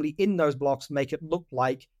and simply in those blocks make it look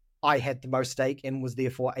like I had the most stake and was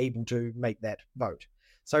therefore able to make that vote.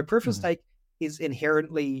 So proof of stake is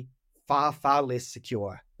inherently far, far less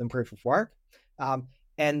secure than proof of work.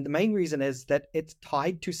 And the main reason is that it's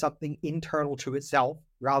tied to something internal to itself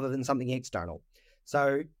rather than something external.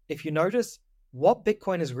 So if you notice, what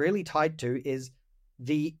Bitcoin is really tied to is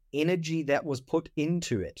the energy that was put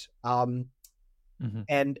into it.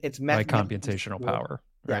 And it's computational power.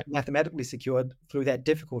 Right. Yeah, mathematically secured through that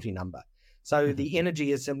difficulty number. So the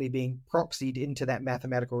energy is simply being proxied into that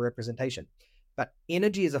mathematical representation. But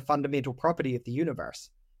energy is a fundamental property of the universe.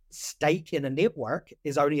 Stake in a network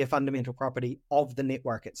is only a fundamental property of the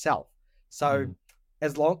network itself. So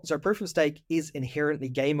proof of stake is inherently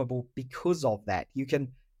gameable because of that. You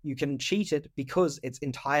can cheat it because it's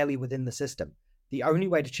entirely within the system. The only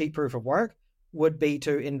way to cheat proof of work would be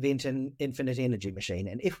to invent an infinite energy machine.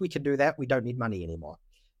 And if we can do that, we don't need money anymore.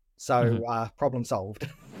 So problem solved.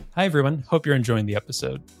 Hi, everyone. Hope you're enjoying the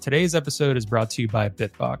episode. Today's episode is brought to you by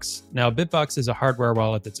Bitbox. Now, Bitbox is a hardware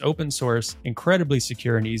wallet that's open source, incredibly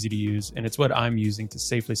secure and easy to use, and it's what I'm using to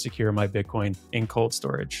safely secure my Bitcoin in cold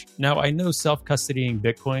storage. Now, I know self-custodying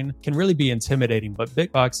Bitcoin can really be intimidating, but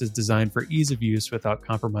Bitbox is designed for ease of use without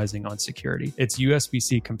compromising on security. It's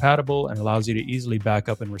USB-C compatible and allows you to easily back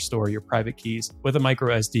up and restore your private keys with a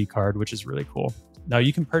micro SD card, which is really cool. Now,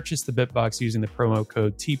 you can purchase the Bitbox using the promo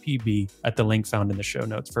code TPB at the link found in the show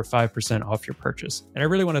notes for 5% off your purchase. And I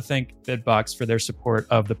really want to thank Bitbox for their support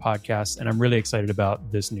of the podcast, and I'm really excited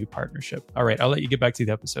about this new partnership. All right, I'll let you get back to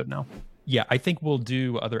the episode now. Yeah, I think we'll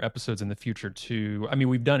do other episodes in the future too. I mean,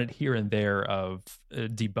 we've done it here and there of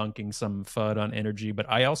debunking some FUD on energy, but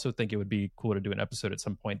I also think it would be cool to do an episode at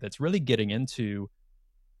some point that's really getting into,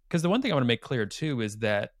 because the one thing I want to make clear too is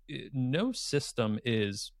that no system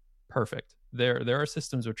is perfect. There are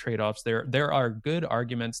systems with trade-offs. There are good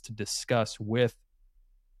arguments to discuss with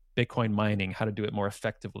Bitcoin mining, how to do it more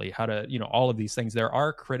effectively, how to, all of these things. There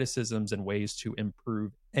are criticisms and ways to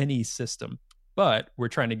improve any system, but we're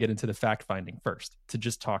trying to get into the fact-finding first to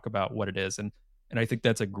just talk about what it is. And I think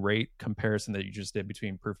that's a great comparison that you just did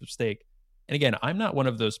between proof of stake. And again, I'm not one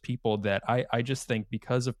of those people that I just think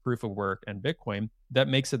because of proof of work and Bitcoin, that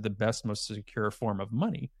makes it the best, most secure form of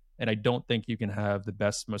money. And I don't think you can have the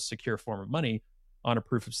best, most secure form of money on a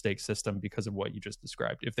proof of stake system because of what you just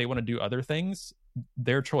described. If they want to do other things,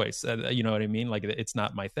 their choice. You know what I mean? Like, it's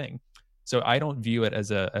not my thing. So I don't view it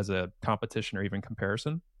as a competition or even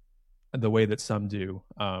comparison the way that some do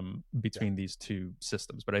between these two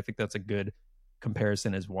systems. But I think that's a good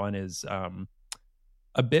comparison, as one is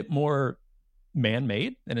a bit more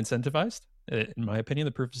man-made and incentivized, in my opinion,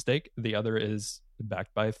 the proof of stake. The other is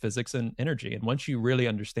backed by physics and energy. And once you really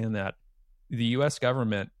understand that, the US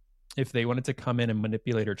government, if they wanted to come in and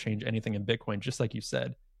manipulate or change anything in Bitcoin, just like you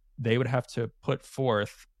said, they would have to put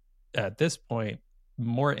forth, at this point,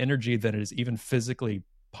 more energy than is even physically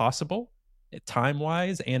possible,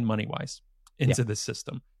 time-wise and money-wise. into the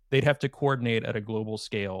system. They'd have to coordinate at a global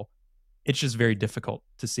scale. It's just very difficult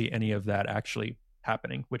to see any of that actually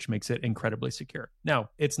happening, which makes it incredibly secure. Now,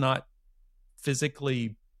 it's not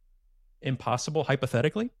physically impossible,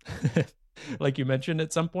 hypothetically, like you mentioned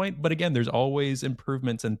at some point. But again, there's always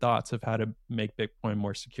improvements and thoughts of how to make Bitcoin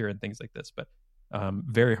more secure and things like this. But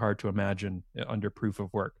very hard to imagine under proof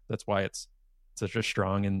of work. That's why it's such a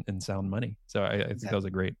strong and sound money. So I think that was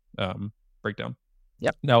a great breakdown.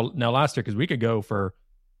 Yep. Now last year, because we could go for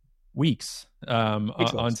weeks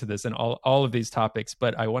onto this and all of these topics,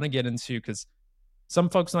 but I want to get into, because some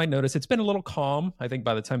folks might notice it's been a little calm. I think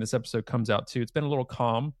by the time this episode comes out too, it's been a little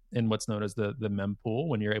calm in what's known as the mempool,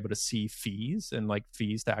 when you're able to see fees and like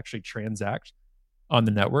fees to actually transact on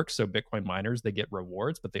the network. So Bitcoin miners, they get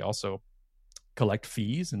rewards, but they also collect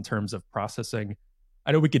fees in terms of processing.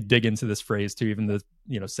 I know we could dig into this phrase too, even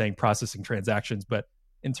the, saying processing transactions, but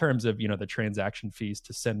in terms of, the transaction fees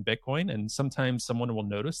to send Bitcoin. And sometimes someone will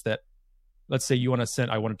notice that, let's say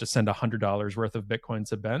I wanted to send $100 worth of Bitcoin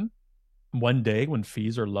to Ben. One day when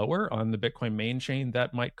fees are lower on the Bitcoin main chain,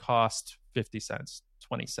 that might cost 50 cents,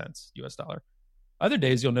 20 cents US dollar. Other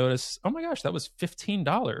days you'll notice, oh my gosh, that was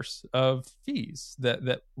 $15 of fees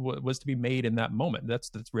that was to be made in that moment.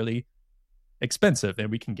 That's really expensive,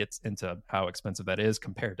 and we can get into how expensive that is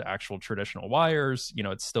compared to actual traditional wires.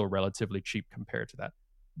 It's still relatively cheap compared to that.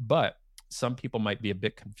 But some people might be a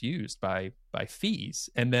bit confused by fees,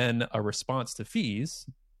 and then a response to fees,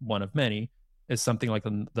 one of many, is something like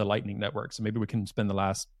the Lightning Network. So maybe we can spend the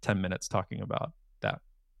last 10 minutes talking about that.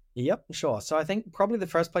 Yep, sure. So I think probably the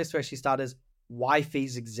first place to actually start is why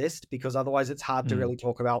fees exist, because otherwise it's hard to really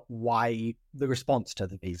talk about why the response to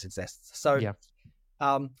the fees exists. So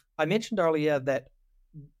I mentioned earlier that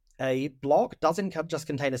a block doesn't just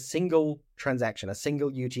contain a single transaction, a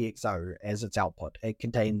single UTXO as its output. It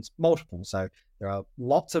contains multiple. So there are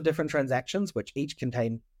lots of different transactions which each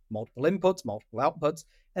contain multiple inputs, multiple outputs,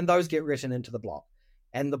 and those get written into the block.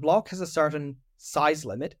 And the block has a certain size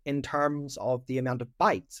limit in terms of the amount of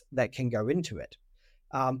bytes that can go into it.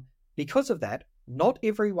 Because of that, not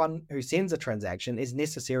everyone who sends a transaction is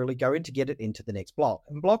necessarily going to get it into the next block.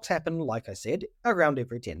 And blocks happen, like I said, around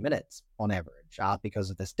every 10 minutes on average, because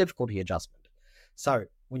of this difficulty adjustment. So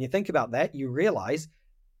when you think about that, you realize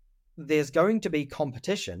there's going to be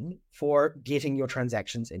competition for getting your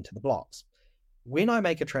transactions into the blocks. When I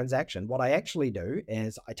make a transaction, what I actually do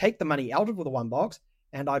is I take the money out of the one box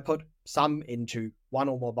and I put some into one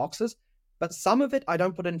or more boxes, but some of it I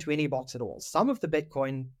don't put into any box at all. Some of the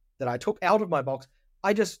Bitcoin that I took out of my box,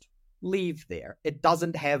 I just leave there. It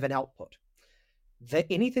doesn't have an output.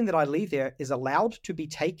 Anything that I leave there is allowed to be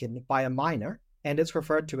taken by a miner, and it's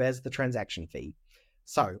referred to as the transaction fee.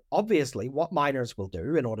 So obviously what miners will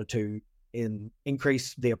do in order to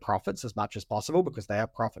increase their profits as much as possible, because they are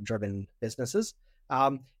profit-driven businesses,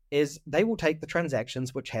 is they will take the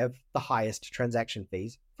transactions which have the highest transaction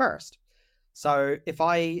fees first. So if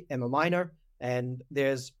I am a miner and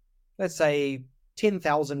there's, let's say,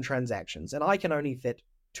 10,000 transactions, and I can only fit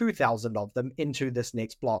 2,000 of them into this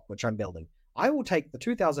next block which I'm building, I will take the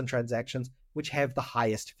 2,000 transactions which have the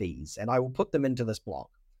highest fees, and I will put them into this block.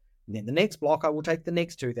 And then the next block, I will take the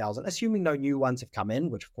next 2,000, assuming no new ones have come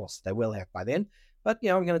in, which of course they will have by then. But,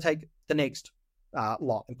 I'm going to take the next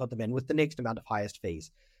lot and put them in with the next amount of highest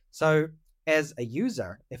fees. So as a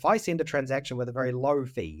user, if I send a transaction with a very low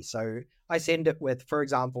fee, so I send it with, for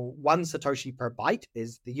example, 1 Satoshi per byte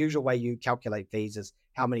is the usual way you calculate fees, is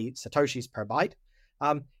how many Satoshis per byte.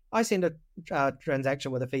 I send a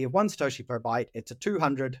transaction with a fee of 1 Satoshi per byte. It's a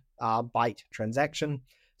 200 byte transaction.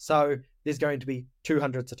 So there's going to be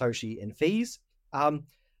 200 Satoshi in fees.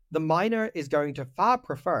 The miner is going to far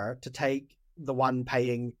prefer to take the one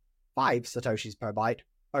paying 5 Satoshis per byte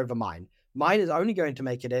over mine. Mine is only going to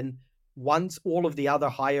make it in once all of the other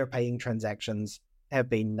higher paying transactions have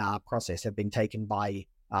been processed, have been taken by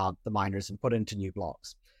the miners and put into new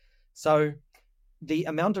blocks. So the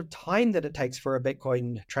amount of time that it takes for a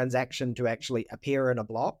Bitcoin transaction to actually appear in a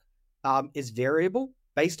block is variable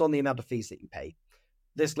based on the amount of fees that you pay.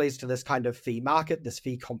 This leads to this kind of fee market, this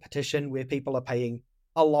fee competition, where people are paying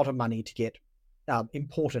a lot of money to get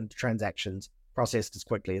important transactions processed as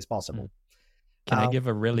quickly as possible. Can I give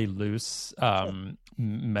a really loose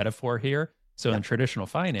metaphor here? So in traditional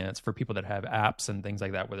finance, for people that have apps and things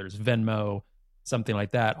like that, whether it's Venmo, something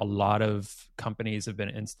like that, a lot of companies have been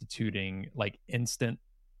instituting like instant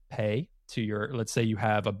pay to your, let's say you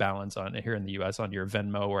have a balance on here in the US on your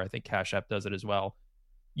Venmo, or I think Cash App does it as well.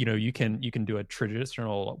 You can do a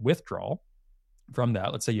traditional withdrawal from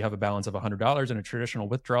that. Let's say you have a balance of $100 and a traditional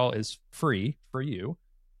withdrawal is free for you,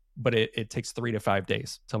 but it takes 3 to 5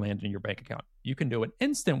 days to land in your bank account. you can do an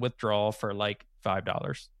instant withdrawal for like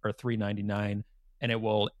 $5 or $3.99, and it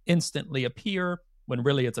will instantly appear when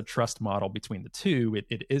really it's a trust model between the two.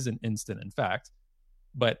 It isn't instant, in fact,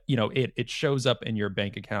 but it shows up in your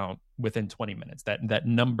bank account within 20 minutes, that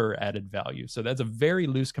number added value. So that's a very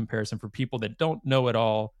loose comparison for people that don't know at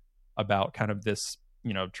all about kind of this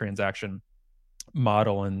transaction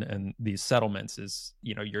model and these settlements. Is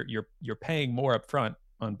you're paying more upfront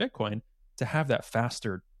on Bitcoin to have that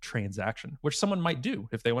faster transaction, which someone might do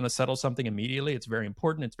if they want to settle something immediately. It's very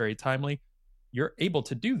important, it's very timely. You're able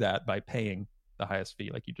to do that by paying the highest fee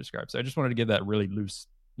like you described. So I just wanted to give that really loose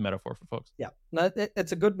metaphor for folks. Yeah, no,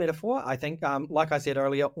 it's a good metaphor. I think, like I said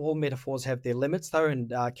earlier, all metaphors have their limits though,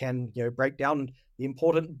 and can break down. The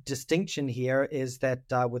important distinction here is that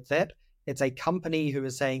with that, it's a company who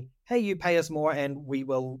is saying, hey, you pay us more and we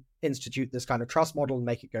will institute this kind of trust model and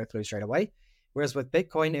make it go through straight away. Whereas with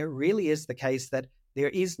Bitcoin, it really is the case that there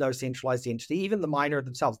is no centralized entity. Even the miner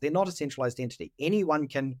themselves, they're not a centralized entity. Anyone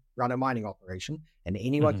can run a mining operation and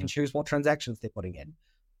anyone can choose what transactions they're putting in.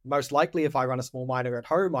 Most likely, if I run a small miner at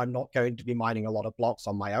home, I'm not going to be mining a lot of blocks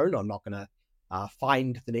on my own. I'm not going to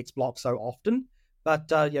find the next block so often.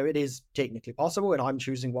 But it is technically possible, and I'm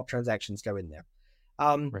choosing what transactions go in there.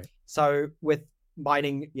 Right. So with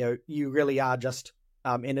mining, you really are just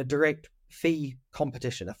in a direct fee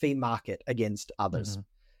competition, a fee market against others,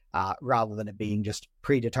 rather than it being just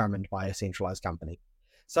predetermined by a centralized company.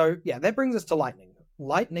 So yeah, that brings us to Lightning.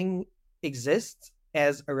 Lightning exists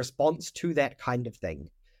as a response to that kind of thing.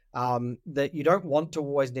 That you don't want to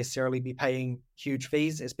always necessarily be paying huge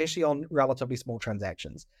fees, especially on relatively small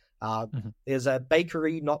transactions. There's a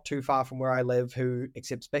bakery not too far from where I live who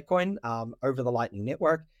accepts Bitcoin over the Lightning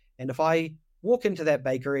Network. And if I walk into that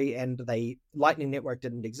bakery and the Lightning Network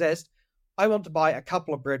didn't exist, I want to buy a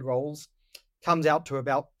couple of bread rolls, comes out to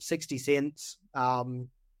about 60 cents,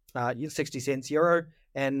 60 cents euro.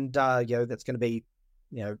 And, that's going to be,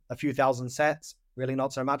 a few thousand sats, really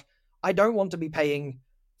not so much. I don't want to be paying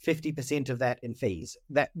 50% of that in fees.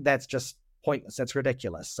 That's just pointless. That's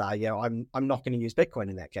ridiculous. I'm not going to use Bitcoin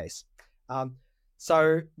in that case.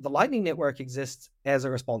 So the Lightning Network exists as a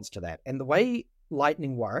response to that. And the way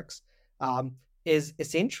Lightning works is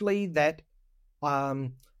essentially that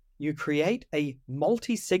you create a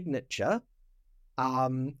multi-signature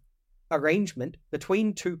arrangement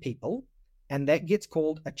between two people, and that gets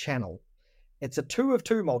called a channel. It's a 2 of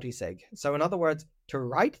 2 multi-sig. So in other words, to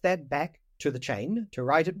write that back to the chain, to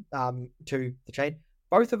write it to the chain,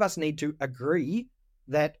 both of us need to agree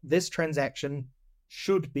that this transaction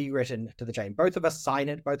should be written to the chain. Both of us sign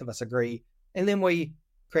it, both of us agree, and then we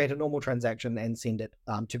create a normal transaction and send it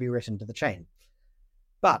to be written to the chain.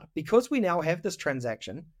 But because we now have this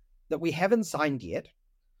transaction that we haven't signed yet,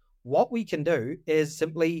 what we can do is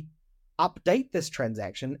simply update this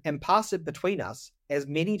transaction and pass it between us as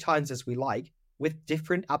many times as we like with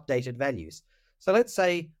different updated values. So let's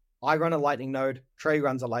say I run a Lightning node, Trey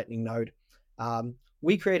runs a Lightning node.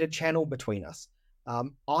 We create a channel between us.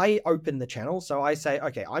 I open the channel, so I say,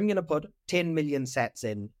 okay, I'm going to put 10 million sats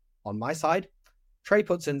in on my side. Trey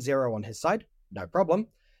puts in 0 on his side, no problem.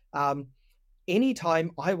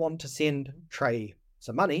 Anytime I want to send Trey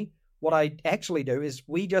some money, what I actually do is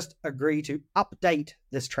we just agree to update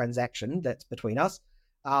this transaction that's between us,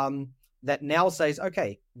 that now says,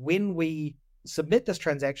 okay, when we submit this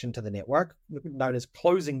transaction to the network, known as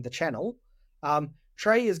closing the channel,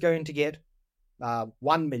 Trey is going to get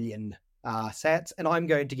 1 million sats, and I'm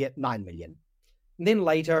going to get 9 million. And then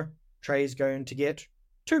later, Trey is going to get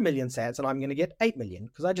 2 million sats, and I'm going to get 8 million,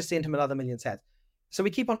 because I just sent him another million sats. So we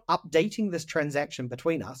keep on updating this transaction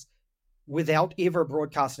between us without ever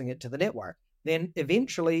broadcasting it to the network. Then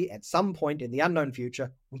eventually, at some point in the unknown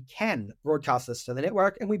future, we can broadcast this to the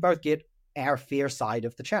network, and we both get our fair side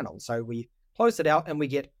of the channel. So we close it out, and we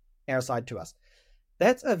get our side to us.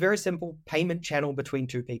 That's a very simple payment channel between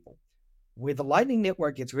two people. Where the Lightning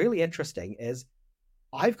Network gets really interesting is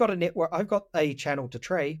I've got a channel to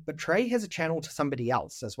Trey, but Trey has a channel to somebody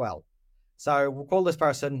else as well. So we'll call this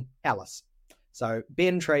person Alice. So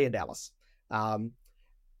Ben, Trey, and Alice.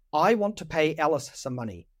 I want to pay Alice some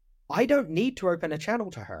money. I don't need to open a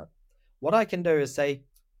channel to her. What I can do is say,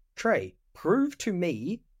 Trey, prove to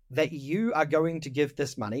me that you are going to give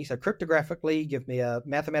this money. So cryptographically, give me a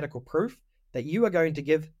mathematical proof that you are going to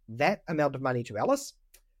give that amount of money to Alice,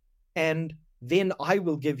 and then I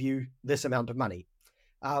will give you this amount of money.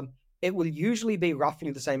 It will usually be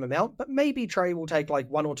roughly the same amount, but maybe Trey will take like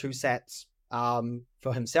 1 or 2 sats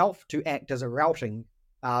for himself to act as a routing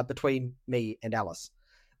between me and Alice.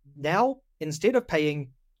 Now, instead of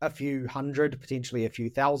paying a few hundred, potentially a few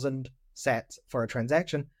thousand sats for a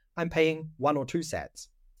transaction, I'm paying 1 or 2 sats.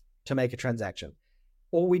 to make a transaction.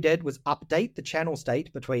 All we did was update the channel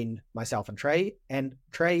state between myself and Trey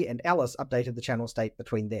and Alice updated the channel state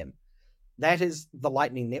between them. That is the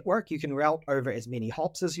Lightning Network. You can route over as many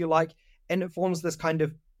hops as you like, and it forms this kind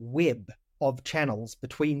of web of channels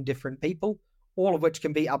between different people, all of which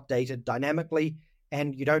can be updated dynamically,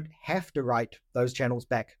 and you don't have to write those channels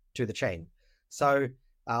back to the chain. So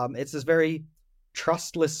it's this very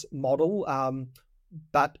trustless model,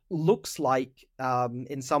 but looks like,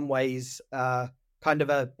 in some ways, kind of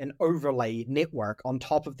an overlay network on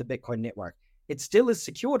top of the Bitcoin network. It still is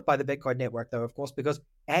secured by the Bitcoin network, though, of course, because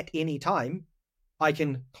at any time, I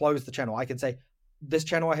can close the channel. I can say, this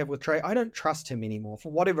channel I have with Trey, I don't trust him anymore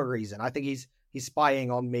for whatever reason. I think he's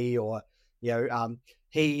spying on me, or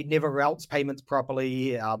he never routes payments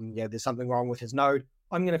properly. There's something wrong with his node.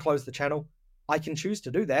 I'm going to close the channel. I can choose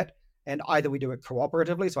to do that, and either we do it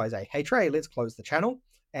cooperatively. So I say, hey Trey, let's close the channel,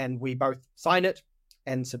 and we both sign it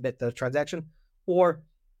and submit the transaction, or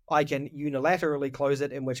I can unilaterally close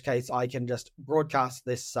it, in which case I can just broadcast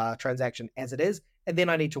this transaction as it is, and then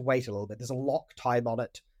I need to wait a little bit. There's a lock time on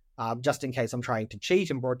it, just in case I'm trying to cheat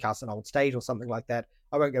and broadcast an old state or something like that.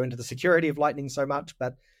 I won't go into the security of Lightning so much,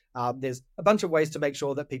 but there's a bunch of ways to make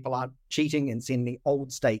sure that people aren't cheating and sending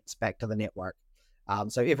old states back to the network.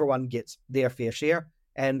 So everyone gets their fair share,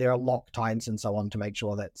 and there are lock times and so on to make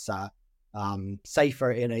sure that's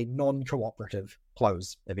safer in a non-cooperative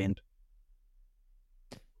close event.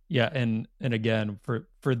 Yeah, and again, for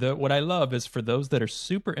what I love is for those that are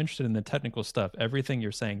super interested in the technical stuff, everything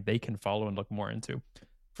you're saying they can follow and look more into.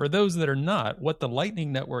 For those that are not, what the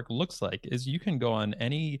Lightning Network looks like is you can go on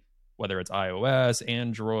any, whether it's iOS,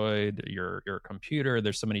 Android, your computer.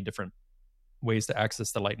 There's so many different ways to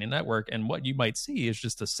access the Lightning Network, and what you might see is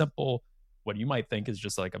just a simple, what you might think is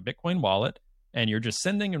just like a Bitcoin wallet, and you're just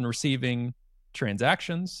sending and receiving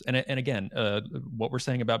transactions. And again, what we're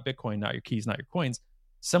saying about Bitcoin, not your keys, not your coins.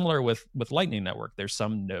 Similar with Lightning Network, there's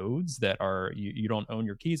some nodes that are, you don't own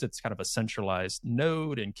your keys. It's kind of a centralized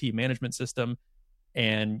node and key management system,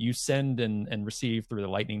 and you send and receive through the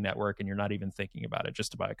Lightning Network, and you're not even thinking about it,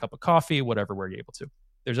 just to buy a cup of coffee, whatever, where you're able to.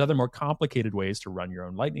 There's other more complicated ways to run your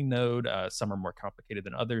own Lightning node. Some are more complicated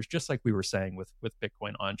than others, just like we were saying with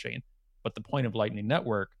Bitcoin on-chain. But the point of Lightning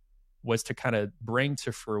Network was to kind of bring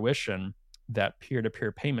to fruition that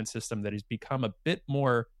peer-to-peer payment system that has become a bit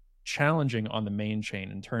more challenging on the main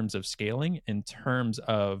chain in terms of scaling, in terms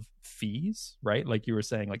of fees, right? Like you were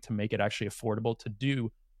saying, like to make it actually affordable to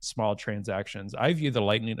do small transactions. I view the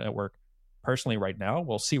Lightning Network personally right now,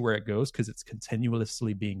 we'll see where it goes because it's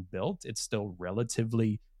continuously being built. It's still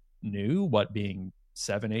relatively new, being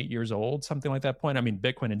 7-8 years old, something like that point. I mean,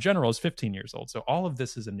 Bitcoin in general is 15 years old. So all of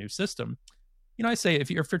this is a new system. I say if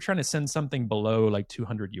you're trying to send something below like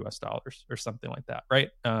 $200 or something like that, right?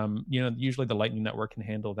 Usually the Lightning Network can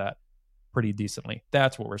handle that pretty decently.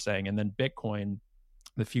 That's what we're saying. And then Bitcoin,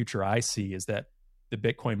 the future I see is that the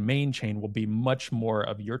Bitcoin main chain will be much more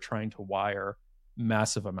of you're trying to wire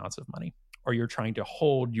massive amounts of money, or you're trying to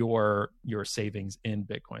hold your savings in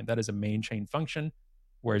Bitcoin. That is a main chain function,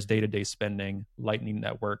 whereas day-to-day spending, Lightning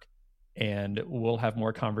Network. And we'll have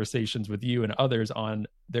more conversations with you and others on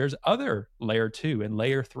there's other layer 2 and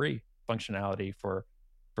layer 3 functionality for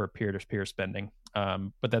peer-to-peer spending.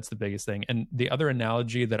 But that's the biggest thing. And the other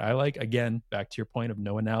analogy that I like, again, back to your point of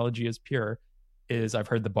no analogy is pure, is I've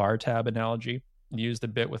heard the bar tab analogy used a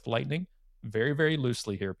bit with Lightning, very, very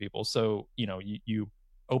loosely here, people. So, you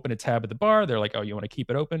open a tab at the bar, they're like, oh, you want to keep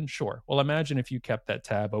it open? Sure. Well, imagine if you kept that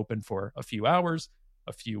tab open for a few hours,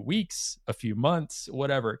 a few weeks, a few months,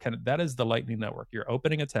 whatever. That is the Lightning Network. You're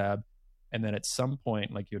opening a tab, and then at some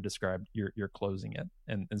point, like you described, you're closing it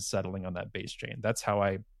and settling on that base chain. That's how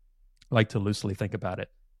I like to loosely think about it.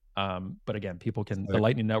 But again, the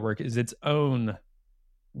Lightning Network is its own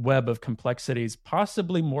web of complexities,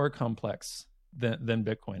 possibly more complex than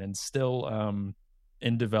Bitcoin, and still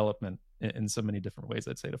in development in so many different ways,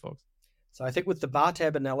 I'd say to folks. So I think with the bar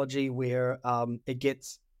tab analogy, where it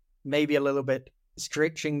gets maybe a little bit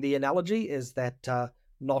stretching the analogy, is that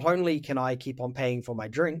not only can I keep on paying for my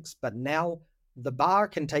drinks, but now the bar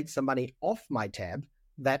can take some money off my tab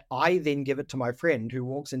that I then give it to my friend who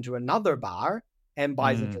walks into another bar and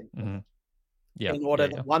buys a drink. Mm-hmm. Yeah, in order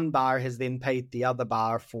that one bar has then paid the other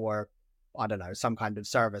bar for, I don't know, some kind of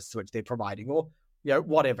service which they're providing, or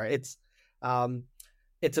whatever. It's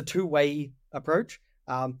a two-way approach.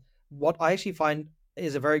 What I actually find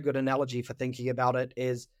is a very good analogy for thinking about it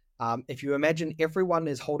is, if you imagine everyone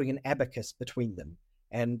is holding an abacus between them,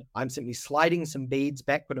 and I'm simply sliding some beads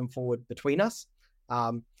backward and forward between us,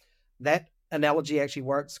 that analogy actually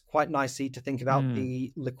works quite nicely to think about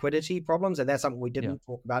the liquidity problems. And that's something we didn't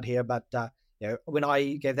talk about here, but when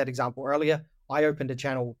I gave that example earlier, I opened a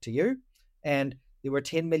channel to you, and there were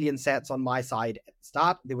 10 million sats on my side at the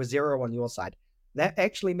start. There was 0 on your side. That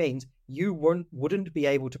actually means you wouldn't be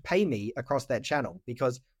able to pay me across that channel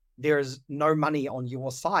because there is no money on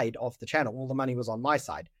your side of the channel. All the money was on my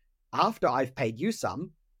side. After I've paid you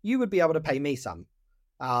some, you would be able to pay me some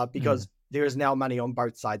because there is now money on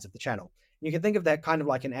both sides of the channel. You can think of that kind of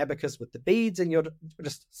like an abacus with the beads, and you're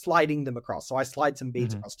just sliding them across. So I slide some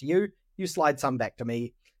beads across to you, you slide some back to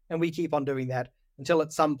me, and we keep on doing that until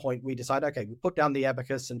at some point we decide, okay, we put down the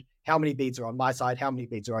abacus and how many beads are on my side, how many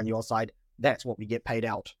beads are on your side. That's what we get paid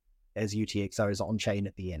out as UTXOs on chain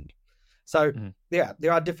at the end. So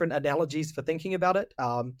there are different analogies for thinking about it,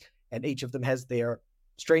 and each of them has their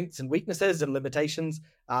strengths and weaknesses and limitations.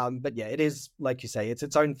 But yeah, it is, like you say, it's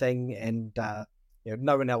its own thing, and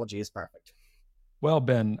no analogy is perfect. Well,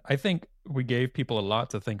 Ben, I think we gave people a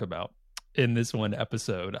lot to think about in this one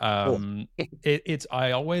episode.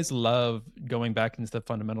 I always love going back into the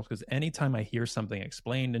fundamentals, because anytime I hear something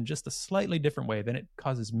explained in just a slightly different way, then it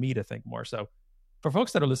causes me to think more. So for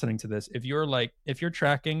folks that are listening to this, if you're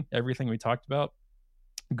tracking everything we talked about,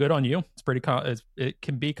 good on you. It's pretty it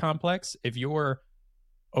can be complex. If you're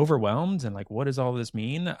overwhelmed and like, what does all this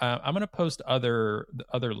mean? I'm going to post other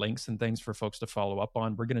links and things for folks to follow up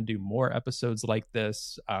on. We're going to do more episodes like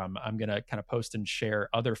this. I'm going to kind of post and share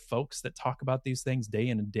other folks that talk about these things day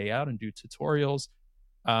in and day out and do tutorials.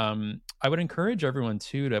 I would encourage everyone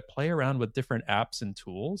too to play around with different apps and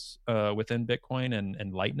tools within Bitcoin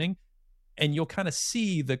and Lightning. And you'll kind of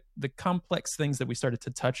see the complex things that we started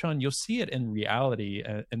to touch on. You'll see it in reality,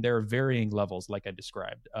 and there are varying levels, like I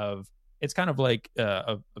described, of it's kind of like,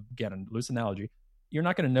 again, a loose analogy. You're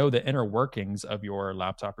not going to know the inner workings of your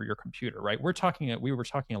laptop or your computer, right? We were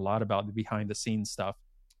talking a lot about the behind the scenes stuff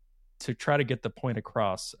to try to get the point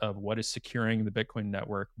across of what is securing the Bitcoin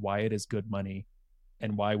network, why it is good money,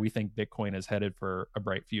 and why we think Bitcoin is headed for a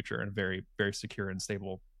bright future and a very, very secure and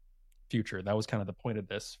stable future. That was kind of the point of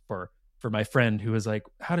this for my friend who was like,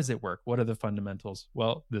 how does it work? What are the fundamentals?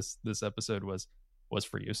 Well, this episode was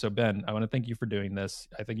for you. So Ben, I want to thank you for doing this.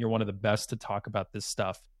 I think you're one of the best to talk about this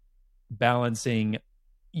stuff, balancing,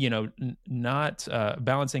 not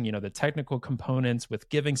balancing, the technical components with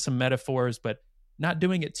giving some metaphors, but not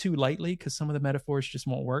doing it too lightly, because some of the metaphors just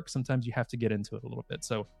won't work. Sometimes you have to get into it a little bit.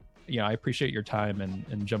 So I appreciate your time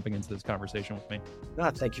and jumping into this conversation with me. No,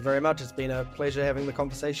 thank you very much. It's been a pleasure having the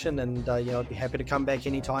conversation, and I'd be happy to come back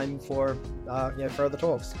anytime for further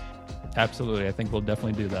talks. Absolutely. I think we'll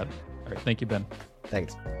definitely do that. All right. Thank you, Ben.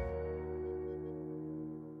 Thanks.